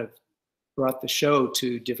really kind of brought the show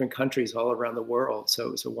to different countries all around the world. So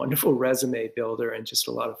it was a wonderful resume builder and just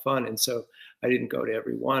a lot of fun. And so I didn't go to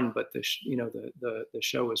every one, but the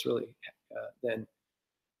show was really then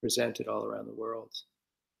presented all around the world.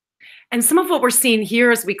 And some of what we're seeing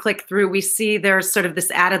here as we click through, we see there's sort of this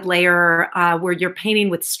added layer where you're painting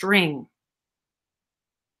with string.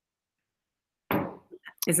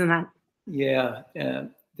 Isn't that? Yeah.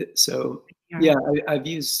 So yeah, I've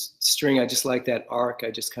used string. I just like that arc. I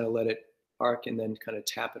just kind of let it arc and then kind of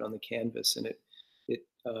tap it on the canvas, and it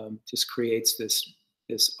just creates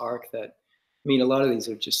this arc that, I mean, a lot of these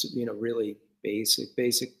are just, you know, really basic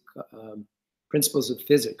principles of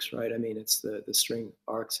physics, right? I mean, it's the string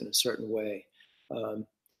arcs in a certain way.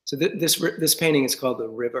 So this painting is called The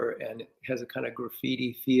River, and it has a kind of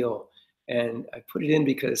graffiti feel. And I put it in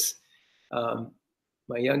because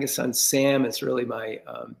my youngest son, Sam, is really my,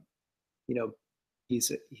 you know, he's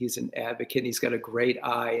an advocate, and he's got a great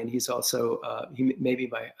eye, and he's also, he may be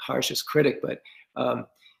my harshest critic, but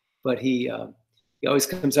he always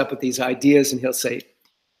comes up with these ideas, and he'll say,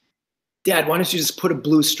 Dad, why don't you just put a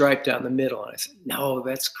blue stripe down the middle? And I said, no,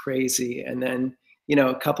 that's crazy. And then, you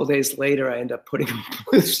know, a couple of days later, I end up putting a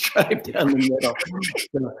blue stripe down the middle.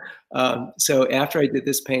 So after I did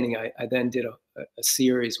this painting, I then did a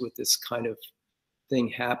series with this kind of thing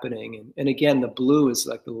happening. And again, the blue is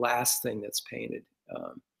like the last thing that's painted.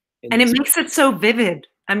 And it makes it so vivid.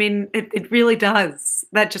 I mean, it really does.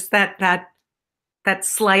 That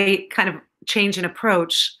slight kind of change in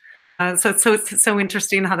approach. So it's so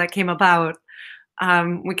interesting how that came about.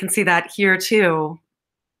 We can see that here too.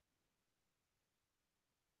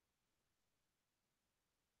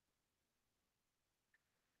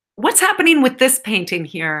 What's happening with this painting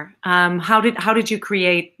here? How did you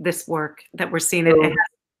create this work that we're seeing? It has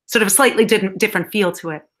sort of a slightly different feel to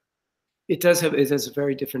it. It has a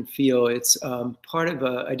very different feel. It's part of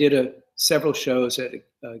I did several shows at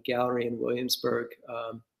a gallery in Williamsburg.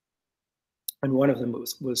 And one of them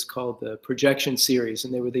was called the Projection Series,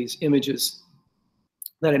 and there were these images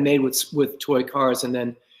that I made with toy cars, and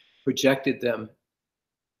then projected them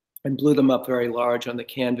and blew them up very large on the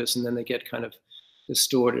canvas, and then they get kind of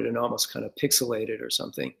distorted and almost kind of pixelated or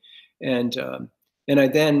something. And I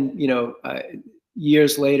then, you know,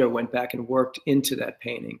 years later went back and worked into that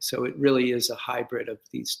painting. So it really is a hybrid of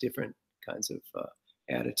these different kinds of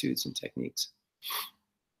attitudes and techniques.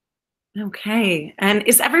 Okay. And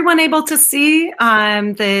is everyone able to see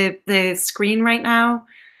the screen right now?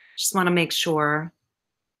 Just want to make sure.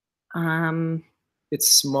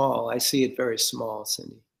 It's small. I see it very small,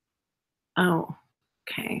 Cindy. Oh,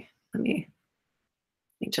 okay. Let me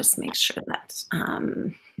just make sure that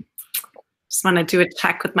just want to do a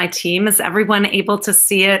check with my team. Is everyone able to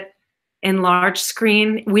see it in large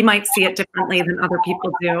screen? We might see it differently than other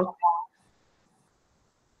people do.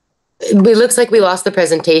 It looks like we lost the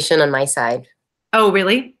presentation on my side. Oh,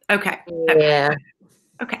 really? Okay. Yeah.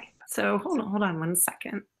 Okay. So hold on 1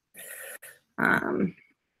 second.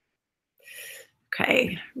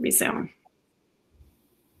 Okay, resume.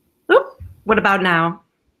 Oop, what about now?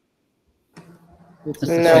 It's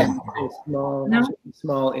No. a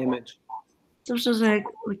small image. This is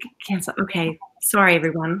cancel. Okay, sorry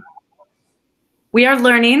everyone. We are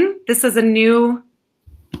learning. This is a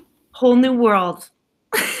whole new world.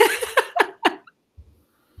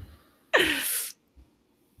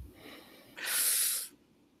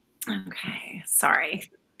 Okay,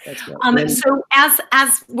 sorry. So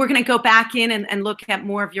as we're going to go back in and look at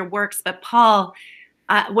more of your works, but Paul,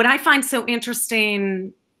 what I find so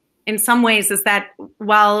interesting in some ways is that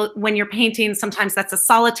when you're painting, sometimes that's a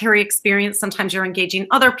solitary experience, sometimes you're engaging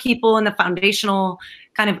other people in the foundational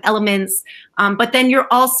kind of elements, but then you're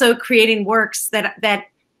also creating works that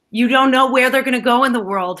you don't know where they're going to go in the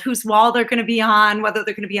world, whose wall they're going to be on, whether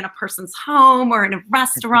they're going to be in a person's home or in a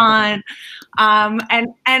restaurant.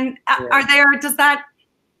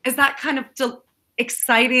 Is that kind of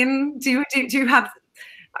exciting? Do you have,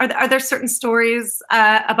 are there certain stories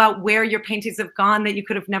about where your paintings have gone that you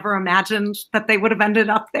could have never imagined that they would have ended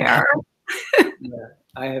up there? Yeah,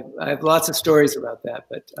 I have lots of stories about that,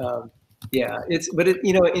 but yeah,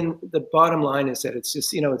 in the bottom line is that it's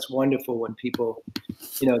just, it's wonderful when people,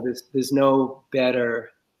 there's no better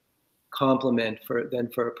compliment than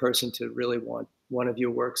for a person to really want one of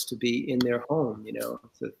your works to be in their home.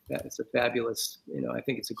 It's a fabulous, I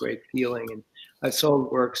think it's a great feeling. And I've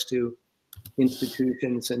sold works to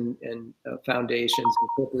institutions and foundations and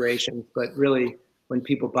corporations, but really when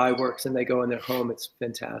people buy works and they go in their home, it's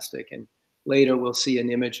fantastic. And later we'll see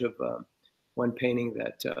an image of one painting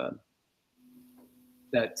that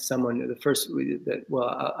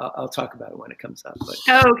I'll talk about it when it comes up. But,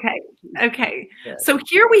 okay. Yeah. So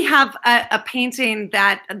here we have a painting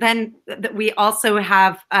that we also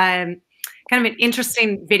have kind of an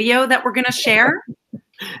interesting video that we're going to share.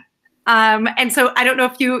 And so I don't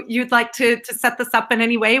know if you'd like to set this up in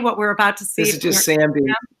any way, what we're about to see. This is just Sam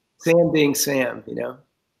being Sam,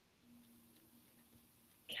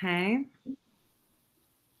 Okay.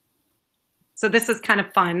 So this is kind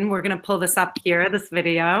of fun. We're going to pull this up here, this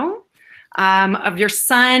video of your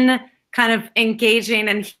son kind of engaging.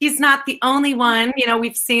 And he's not the only one.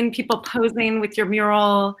 We've seen people posing with your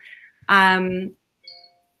mural. So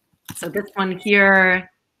this one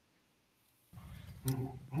here.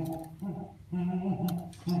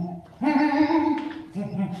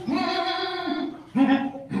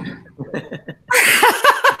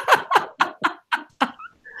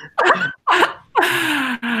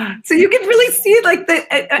 So you can really see, like,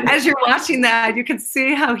 as you're watching that, you can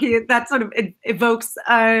see how that sort of evokes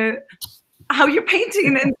how you're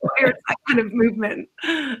painting inspires that kind of movement.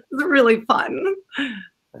 It's really fun.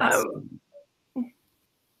 There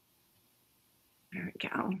we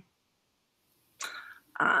go.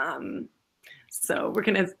 So we're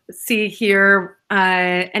going to see here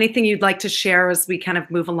anything you'd like to share as we kind of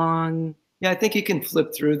move along. Yeah, I think you can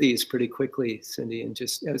flip through these pretty quickly, Cindy, and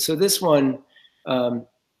just so this one.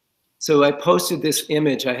 So I posted this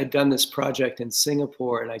image. I had done this project in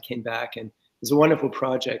Singapore, and I came back, and it was a wonderful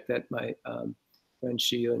project that my friend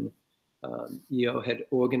Xio and Yo had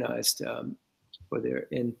organized for there,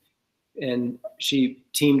 and she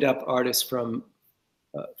teamed up artists from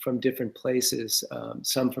different places,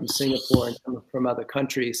 some from Singapore and some from other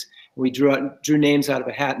countries. We drew names out of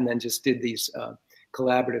a hat and then just did these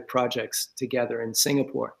collaborative projects together in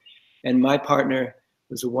Singapore. And my partner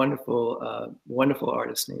was a wonderful, wonderful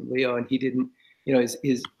artist named Leo, and he didn't,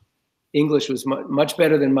 his English was much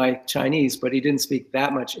better than my Chinese, but he didn't speak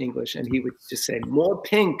that much English, and he would just say, more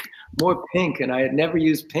pink, and I had never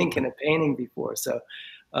used pink in a painting before. So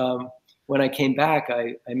when I came back,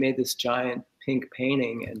 I made this giant pink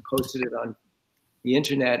painting and posted it on the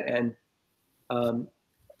internet, and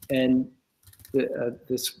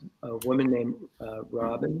this woman named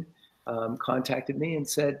Robin contacted me and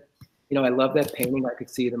said, I love that painting. I could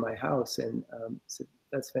see it in my house, and said,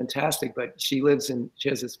 that's fantastic. But she has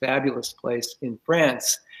this fabulous place in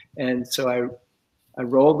France, and so I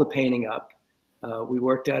rolled the painting up, we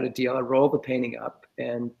worked out a deal. I rolled the painting up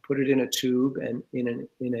and put it in a tube and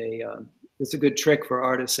it's a good trick for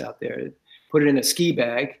artists out there. Put it in a ski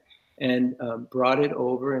bag and brought it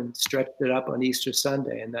over and stretched it up on Easter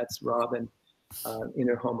Sunday. And that's Robin in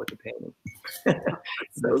her home with the painting.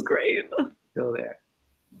 So great. Still there.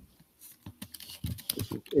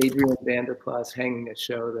 This is Adrian Vanderplas hanging a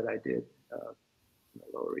show that I did on the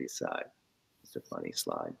Lower East Side. It's a funny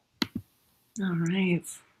slide. All right.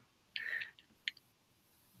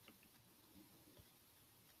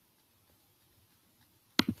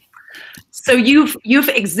 So you've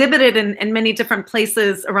exhibited in many different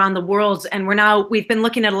places around the world, and we've been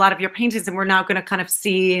looking at a lot of your paintings, and we're now going to kind of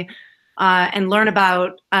see and learn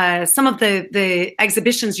about some of the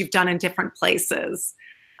exhibitions you've done in different places.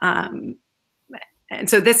 And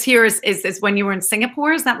so this here is when you were in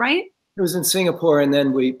Singapore, is that right? It was in Singapore, and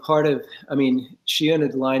then Xian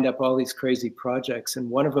had lined up all these crazy projects, and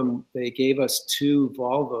one of them, they gave us 2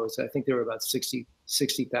 Volvos. I think they were about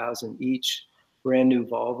 60,000 each, brand new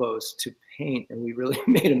Volvos to paint, and we really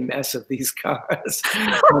made a mess of these cars.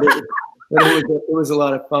 But it was a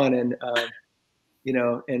lot of fun, and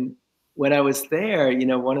and when I was there,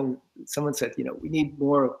 someone said, we need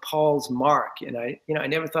more of Paul's mark, and I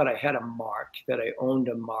never thought I had a mark, that I owned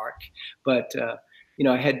a mark, but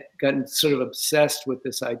I had gotten sort of obsessed with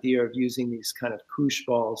this idea of using these kind of koosh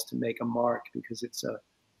balls to make a mark, because it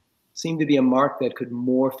seemed to be a mark that could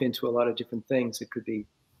morph into a lot of different things. It could be,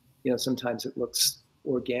 sometimes it looks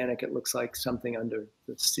organic. It looks like something under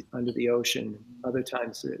the ocean. Other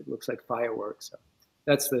times it looks like fireworks. So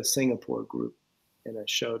that's the Singapore group in a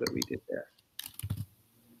show that we did there.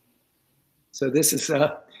 So this is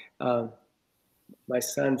my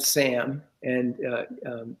son Sam, and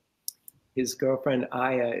his girlfriend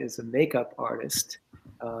Aya is a makeup artist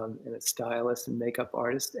and a stylist and makeup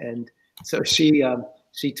artist, and so she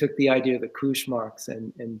took the idea of the koosh marks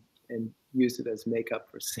and used it as makeup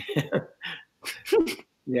for Sam.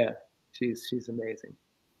 Yeah, she's amazing.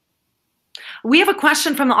 We have a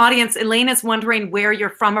question from the audience. Elena's wondering where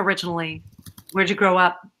you're from originally. Where'd you grow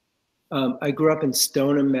up? I grew up in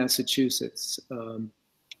Stoneham, Massachusetts,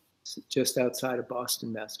 just outside of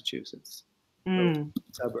Boston, Massachusetts,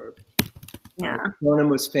 suburb. Yeah. Stoneham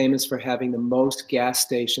was famous for having the most gas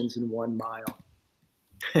stations in 1 mile.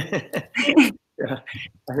 Yeah,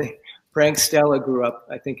 I think Frank Stella grew up,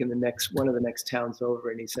 I think, in one of the next towns over,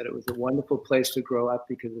 and he said it was a wonderful place to grow up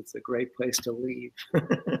because it's a great place to leave.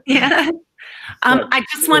 Yeah. I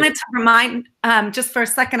just wanted to remind, just for a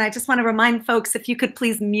second, I just want to remind folks, if you could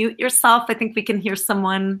please mute yourself. I think we can hear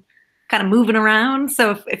someone kind of moving around.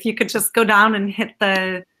 So if you could just go down and hit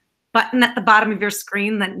the button at the bottom of your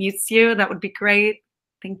screen that mutes you, that would be great.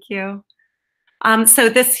 Thank you. So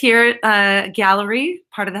this here, gallery,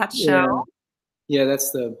 part of that show. Yeah,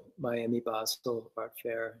 that's the Miami Basel Art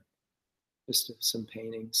Fair. Just some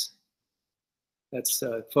paintings. That's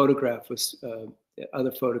photograph was, the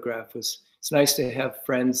other photograph was, it's nice to have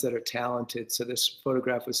friends that are talented. So this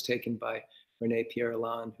photograph was taken by Rene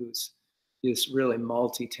Pierre-Lalande, who's this really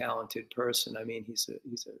multi-talented person. I mean, he's a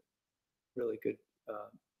really good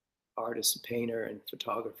artist, painter, and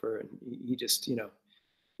photographer, and he just,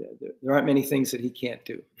 there aren't many things that he can't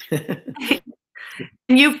do.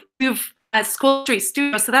 And you've at School Street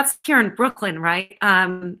Studio, so that's here in Brooklyn, right?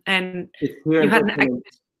 And it's here you had Brooklyn,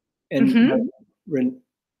 and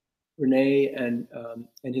Rene and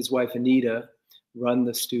his wife Anita run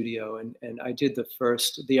the studio, and I did the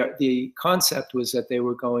first. The concept was that they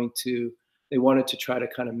wanted to try to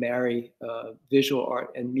kind of marry visual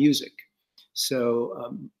art and music.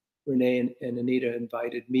 So Rene and Anita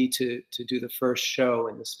invited me to do the first show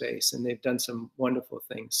in the space, and they've done some wonderful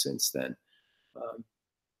things since then.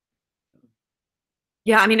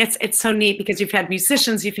 Yeah, I mean, it's so neat because you've had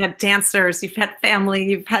musicians, you've had dancers, you've had family,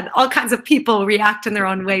 you've had all kinds of people react in their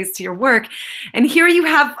own ways to your work. And here you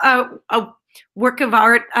have a work of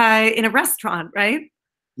art in a restaurant, right?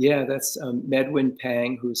 Yeah, that's Medwin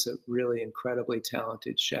Pang, who's a really incredibly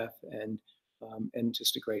talented chef and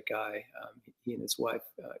just a great guy. He and his wife,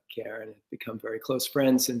 Karen, have become very close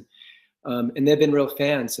friends, and they've been real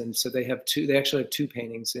fans. And so they actually have 2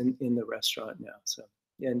 paintings in the restaurant now. So,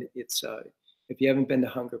 and it's, if you haven't been to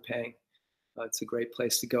Hunger Pang, it's a great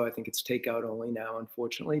place to go. I think it's takeout only now,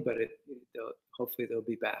 unfortunately, but hopefully they'll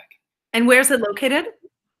be back. And where's it located?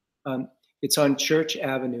 It's on Church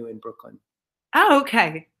Avenue in Brooklyn. Oh,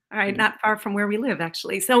 okay. All right, not far from where we live,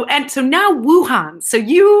 actually. So now Wuhan. So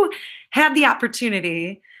you had the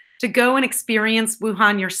opportunity to go and experience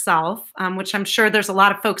Wuhan yourself, which I'm sure there's a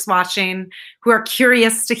lot of folks watching who are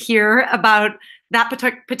curious to hear about that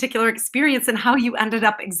particular experience and how you ended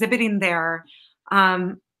up exhibiting there.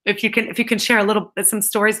 If you can share a little some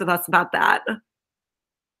stories with us about that.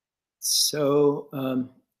 So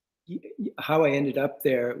how I ended up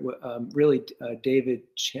there, really, David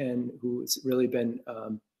Chen, who's really been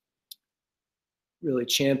really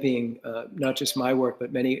championing not just my work,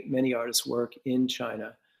 but many artists' work in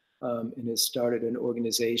China, and has started an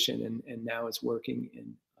organization and now is working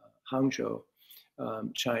in Hangzhou,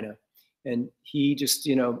 China. And he just,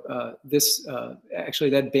 this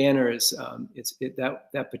actually that banner is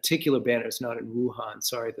that particular banner is not in Wuhan.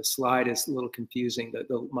 Sorry, the slide is a little confusing.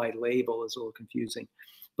 My label is a little confusing,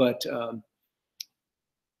 but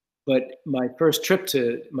my trip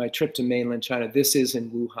to mainland China, this is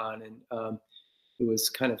in Wuhan, and it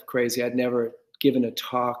was kind of crazy. I'd never given a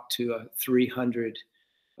talk to 300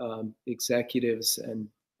 executives and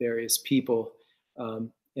various people.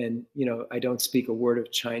 And, I don't speak a word of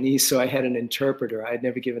Chinese, so I had an interpreter. I had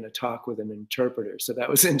never given a talk with an interpreter, so that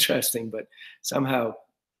was interesting. But somehow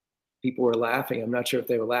people were laughing. I'm not sure if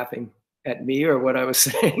they were laughing at me or what I was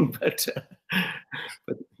saying, but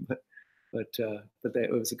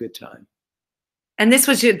it was a good time. And this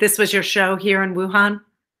was your show here in Wuhan?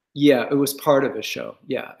 Yeah, it was part of a show.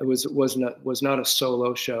 Yeah, it was not a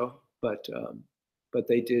solo show, but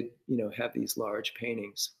they did, have these large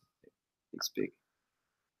paintings, these big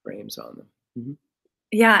frames on them. Mm-hmm.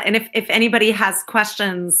 Yeah, and if anybody has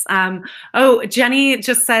questions, Jenny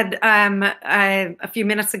just said a few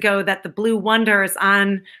minutes ago that the Blue Wonder is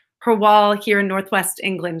on her wall here in Northwest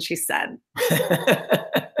England, she said.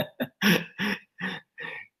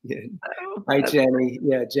 Yeah. Hi, Jenny.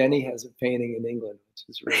 Yeah, Jenny has a painting in England, which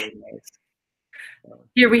is really nice.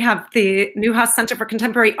 Here we have the Newhouse Center for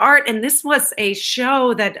Contemporary Art, and this was a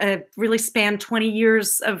show that really spanned 20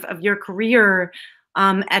 years of your career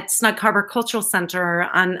at Snug Harbor Cultural Center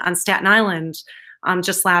on Staten Island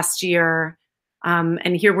just last year.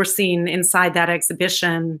 And here we're seeing inside that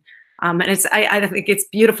exhibition. And I think it's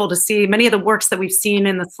beautiful to see many of the works that we've seen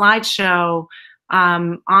in the slideshow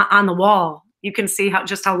on the wall. You can see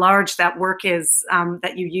how large that work is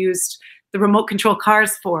that you used the remote control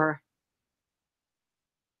cars for.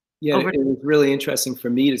 Yeah, it was really interesting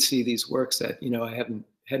for me to see these works that I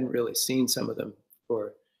hadn't really seen some of them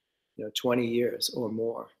for 20 years or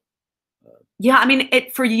more. Yeah, I mean,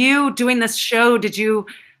 for you doing this show, did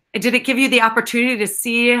it give you the opportunity to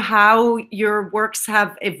see how your works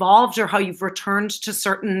have evolved or how you've returned to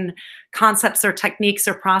certain concepts or techniques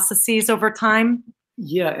or processes over time?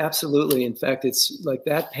 Yeah, absolutely. In fact, it's like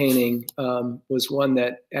that painting was one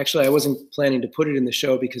that actually I wasn't planning to put it in the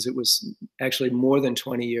show because it was actually more than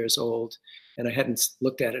 20 years old and I hadn't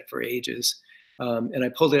looked at it for ages. And I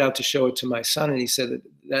pulled it out to show it to my son and he said,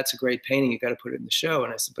 that's a great painting, you got to put it in the show.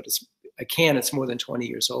 And I said, but I can't, it's more than 20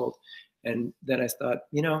 years old. And then I thought,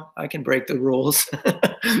 I can break the rules.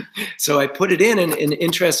 So I put it in and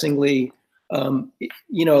interestingly, a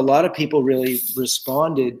lot of people really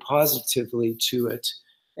responded positively to it.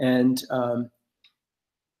 And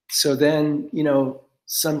so then,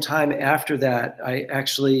 sometime after that, I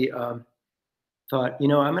actually thought,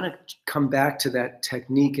 I'm going to come back to that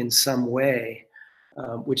technique in some way,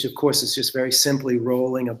 which of course is just very simply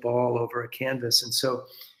rolling a ball over a canvas. And so,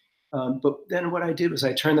 but then what I did was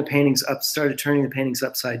I started turning the paintings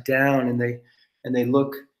upside down, and they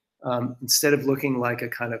look, instead of looking like a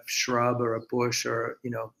kind of shrub or a bush or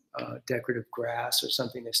decorative grass or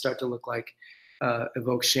something, they start to look like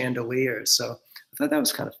evoke chandeliers. So I thought that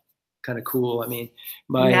was kind of cool. I mean,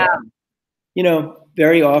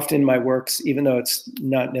 very often my works, even though it's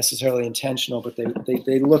not necessarily intentional, but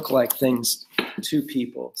they look like things to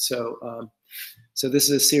people. So this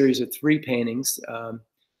is a series of 3 paintings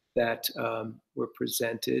that were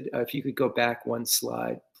presented. If you could go back one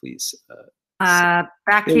slide, please.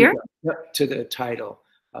 Back here? Yep, to the title.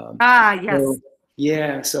 Yes. So,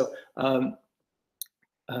 yeah, so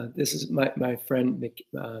this is my friend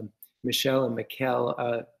Michelle and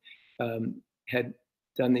Mikkel had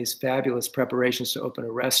done these fabulous preparations to open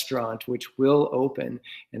a restaurant, which will open,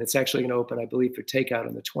 and it's actually going to open, I believe, for takeout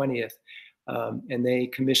on the 20th. And they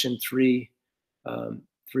commissioned 3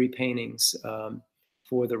 paintings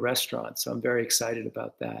for the restaurant, so I'm very excited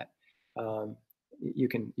about that. You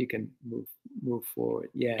can move forward.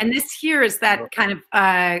 Yeah. And this here is that kind of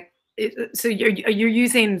so you're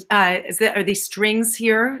using are these strings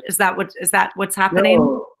here? Is that what's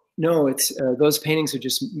happening? No, it's those paintings are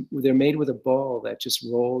they're made with a ball that just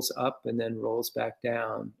rolls up and then rolls back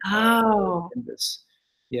down. Oh.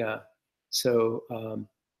 Yeah. So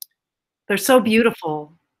they're so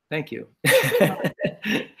beautiful. Thank you.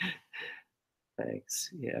 Thanks.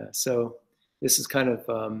 Yeah. So this is kind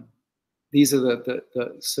of these are the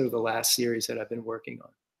sort of the last series that I've been working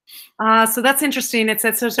on. So that's interesting. It's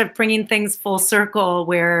sort of bringing things full circle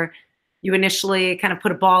where you initially kind of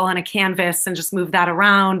put a ball on a canvas and just move that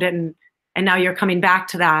around, and now you're coming back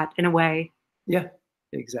to that in a way. Yeah,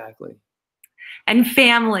 exactly. And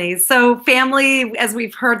family. So family, as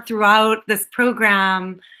we've heard throughout this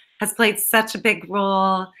program, has played such a big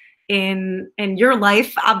role in your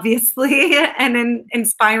life, obviously, and in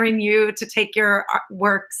inspiring you to take your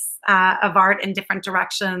works of art in different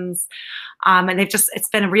directions. And it's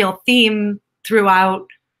been a real theme throughout,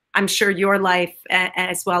 I'm sure, your life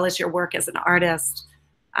as well as your work as an artist.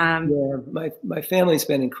 Yeah, my family's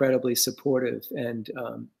been incredibly supportive. And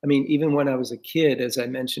I mean, even when I was a kid, as I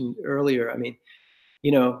mentioned earlier, I mean,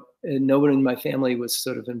 you know, no one in my family was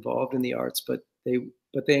sort of involved in the arts, but they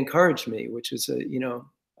encouraged me, which is you know,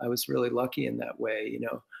 I was really lucky in that way, you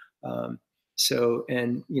know. So,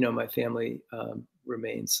 and you know, my family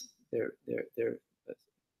remains they're a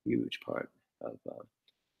huge part of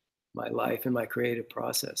my life and my creative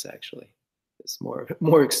process. Actually, it's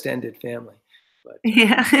more extended family, but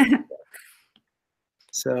Yeah.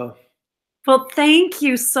 so. Well, thank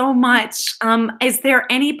you so much. Is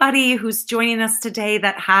there anybody who's joining us today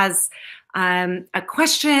that has a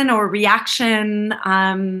question or reaction,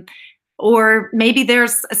 or maybe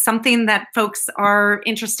there's something that folks are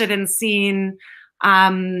interested in seeing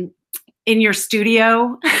in your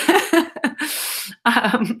studio?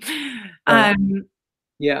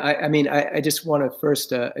 Yeah, I mean, I just want to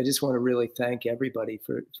first, I just want to really thank everybody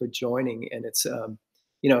for joining, and it's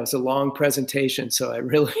you know, it's a long presentation, so I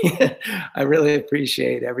really I really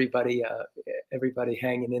appreciate everybody everybody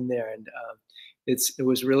hanging in there, and it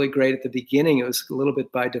was really great at the beginning. It was a little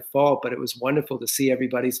bit by default, but it was wonderful to see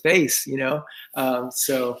everybody's face, you know.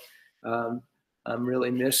 So I'm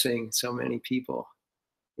really missing so many people.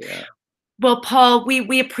 Yeah. Well, Paul,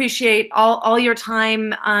 we appreciate all your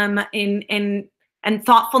time in and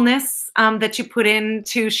thoughtfulness that you put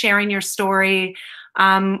into sharing your story.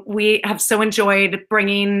 We have so enjoyed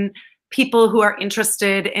bringing people who are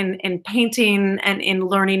interested in painting and in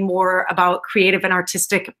learning more about creative and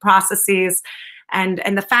artistic processes.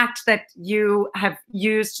 And the fact that you have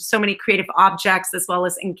used so many creative objects as well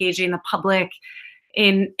as engaging the public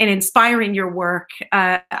in inspiring your work,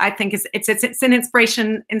 I think it's an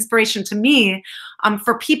inspiration to me,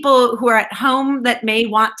 for people who are at home that may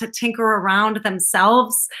want to tinker around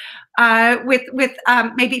themselves with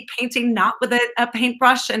maybe painting not with a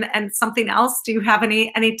paintbrush and something else. Do you have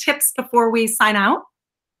any tips before we sign out?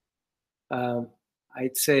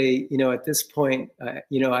 I'd say, you know, at this point,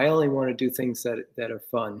 you know, I only want to do things that are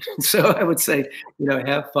fun. So I would say, you know,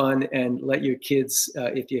 have fun and let your kids,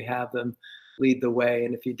 if you have them, lead the way.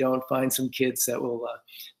 And if you don't, find some kids that will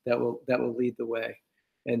lead the way.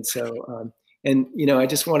 And so, and you know, I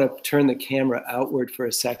just want to turn the camera outward for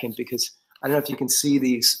a second, because I don't know if you can see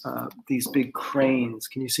these big cranes.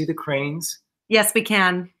 Can you see the cranes? Yes, we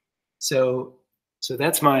can. So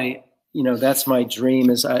that's my, you know, that's my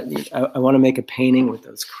dream, is I want to make a painting with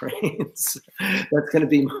those cranes. That's going to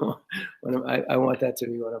be I want that to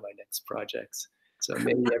be one of my next projects. So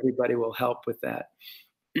maybe everybody will help with that.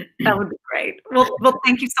 That would be great. Well,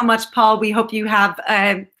 thank you so much, Paul. We hope you have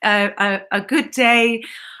a good day.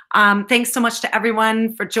 Thanks so much to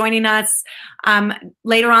everyone for joining us.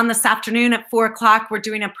 Later on this afternoon at 4 o'clock, we're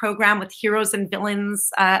doing a program with Heroes and Villains,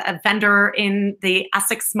 a vendor in the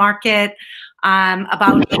Essex market,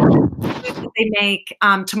 about that they make.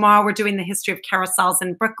 Tomorrow we're doing the history of carousels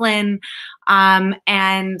in Brooklyn, and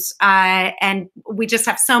we just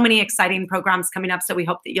have so many exciting programs coming up. So we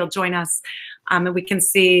hope that you'll join us, and we can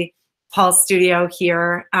see Paul's studio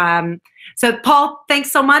here. So Paul,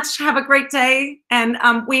 thanks so much. Have a great day, and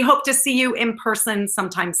we hope to see you in person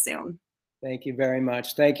sometime soon. Thank you very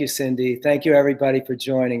much. Thank you, Cindy. Thank you, everybody, for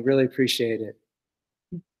joining. Really appreciate it.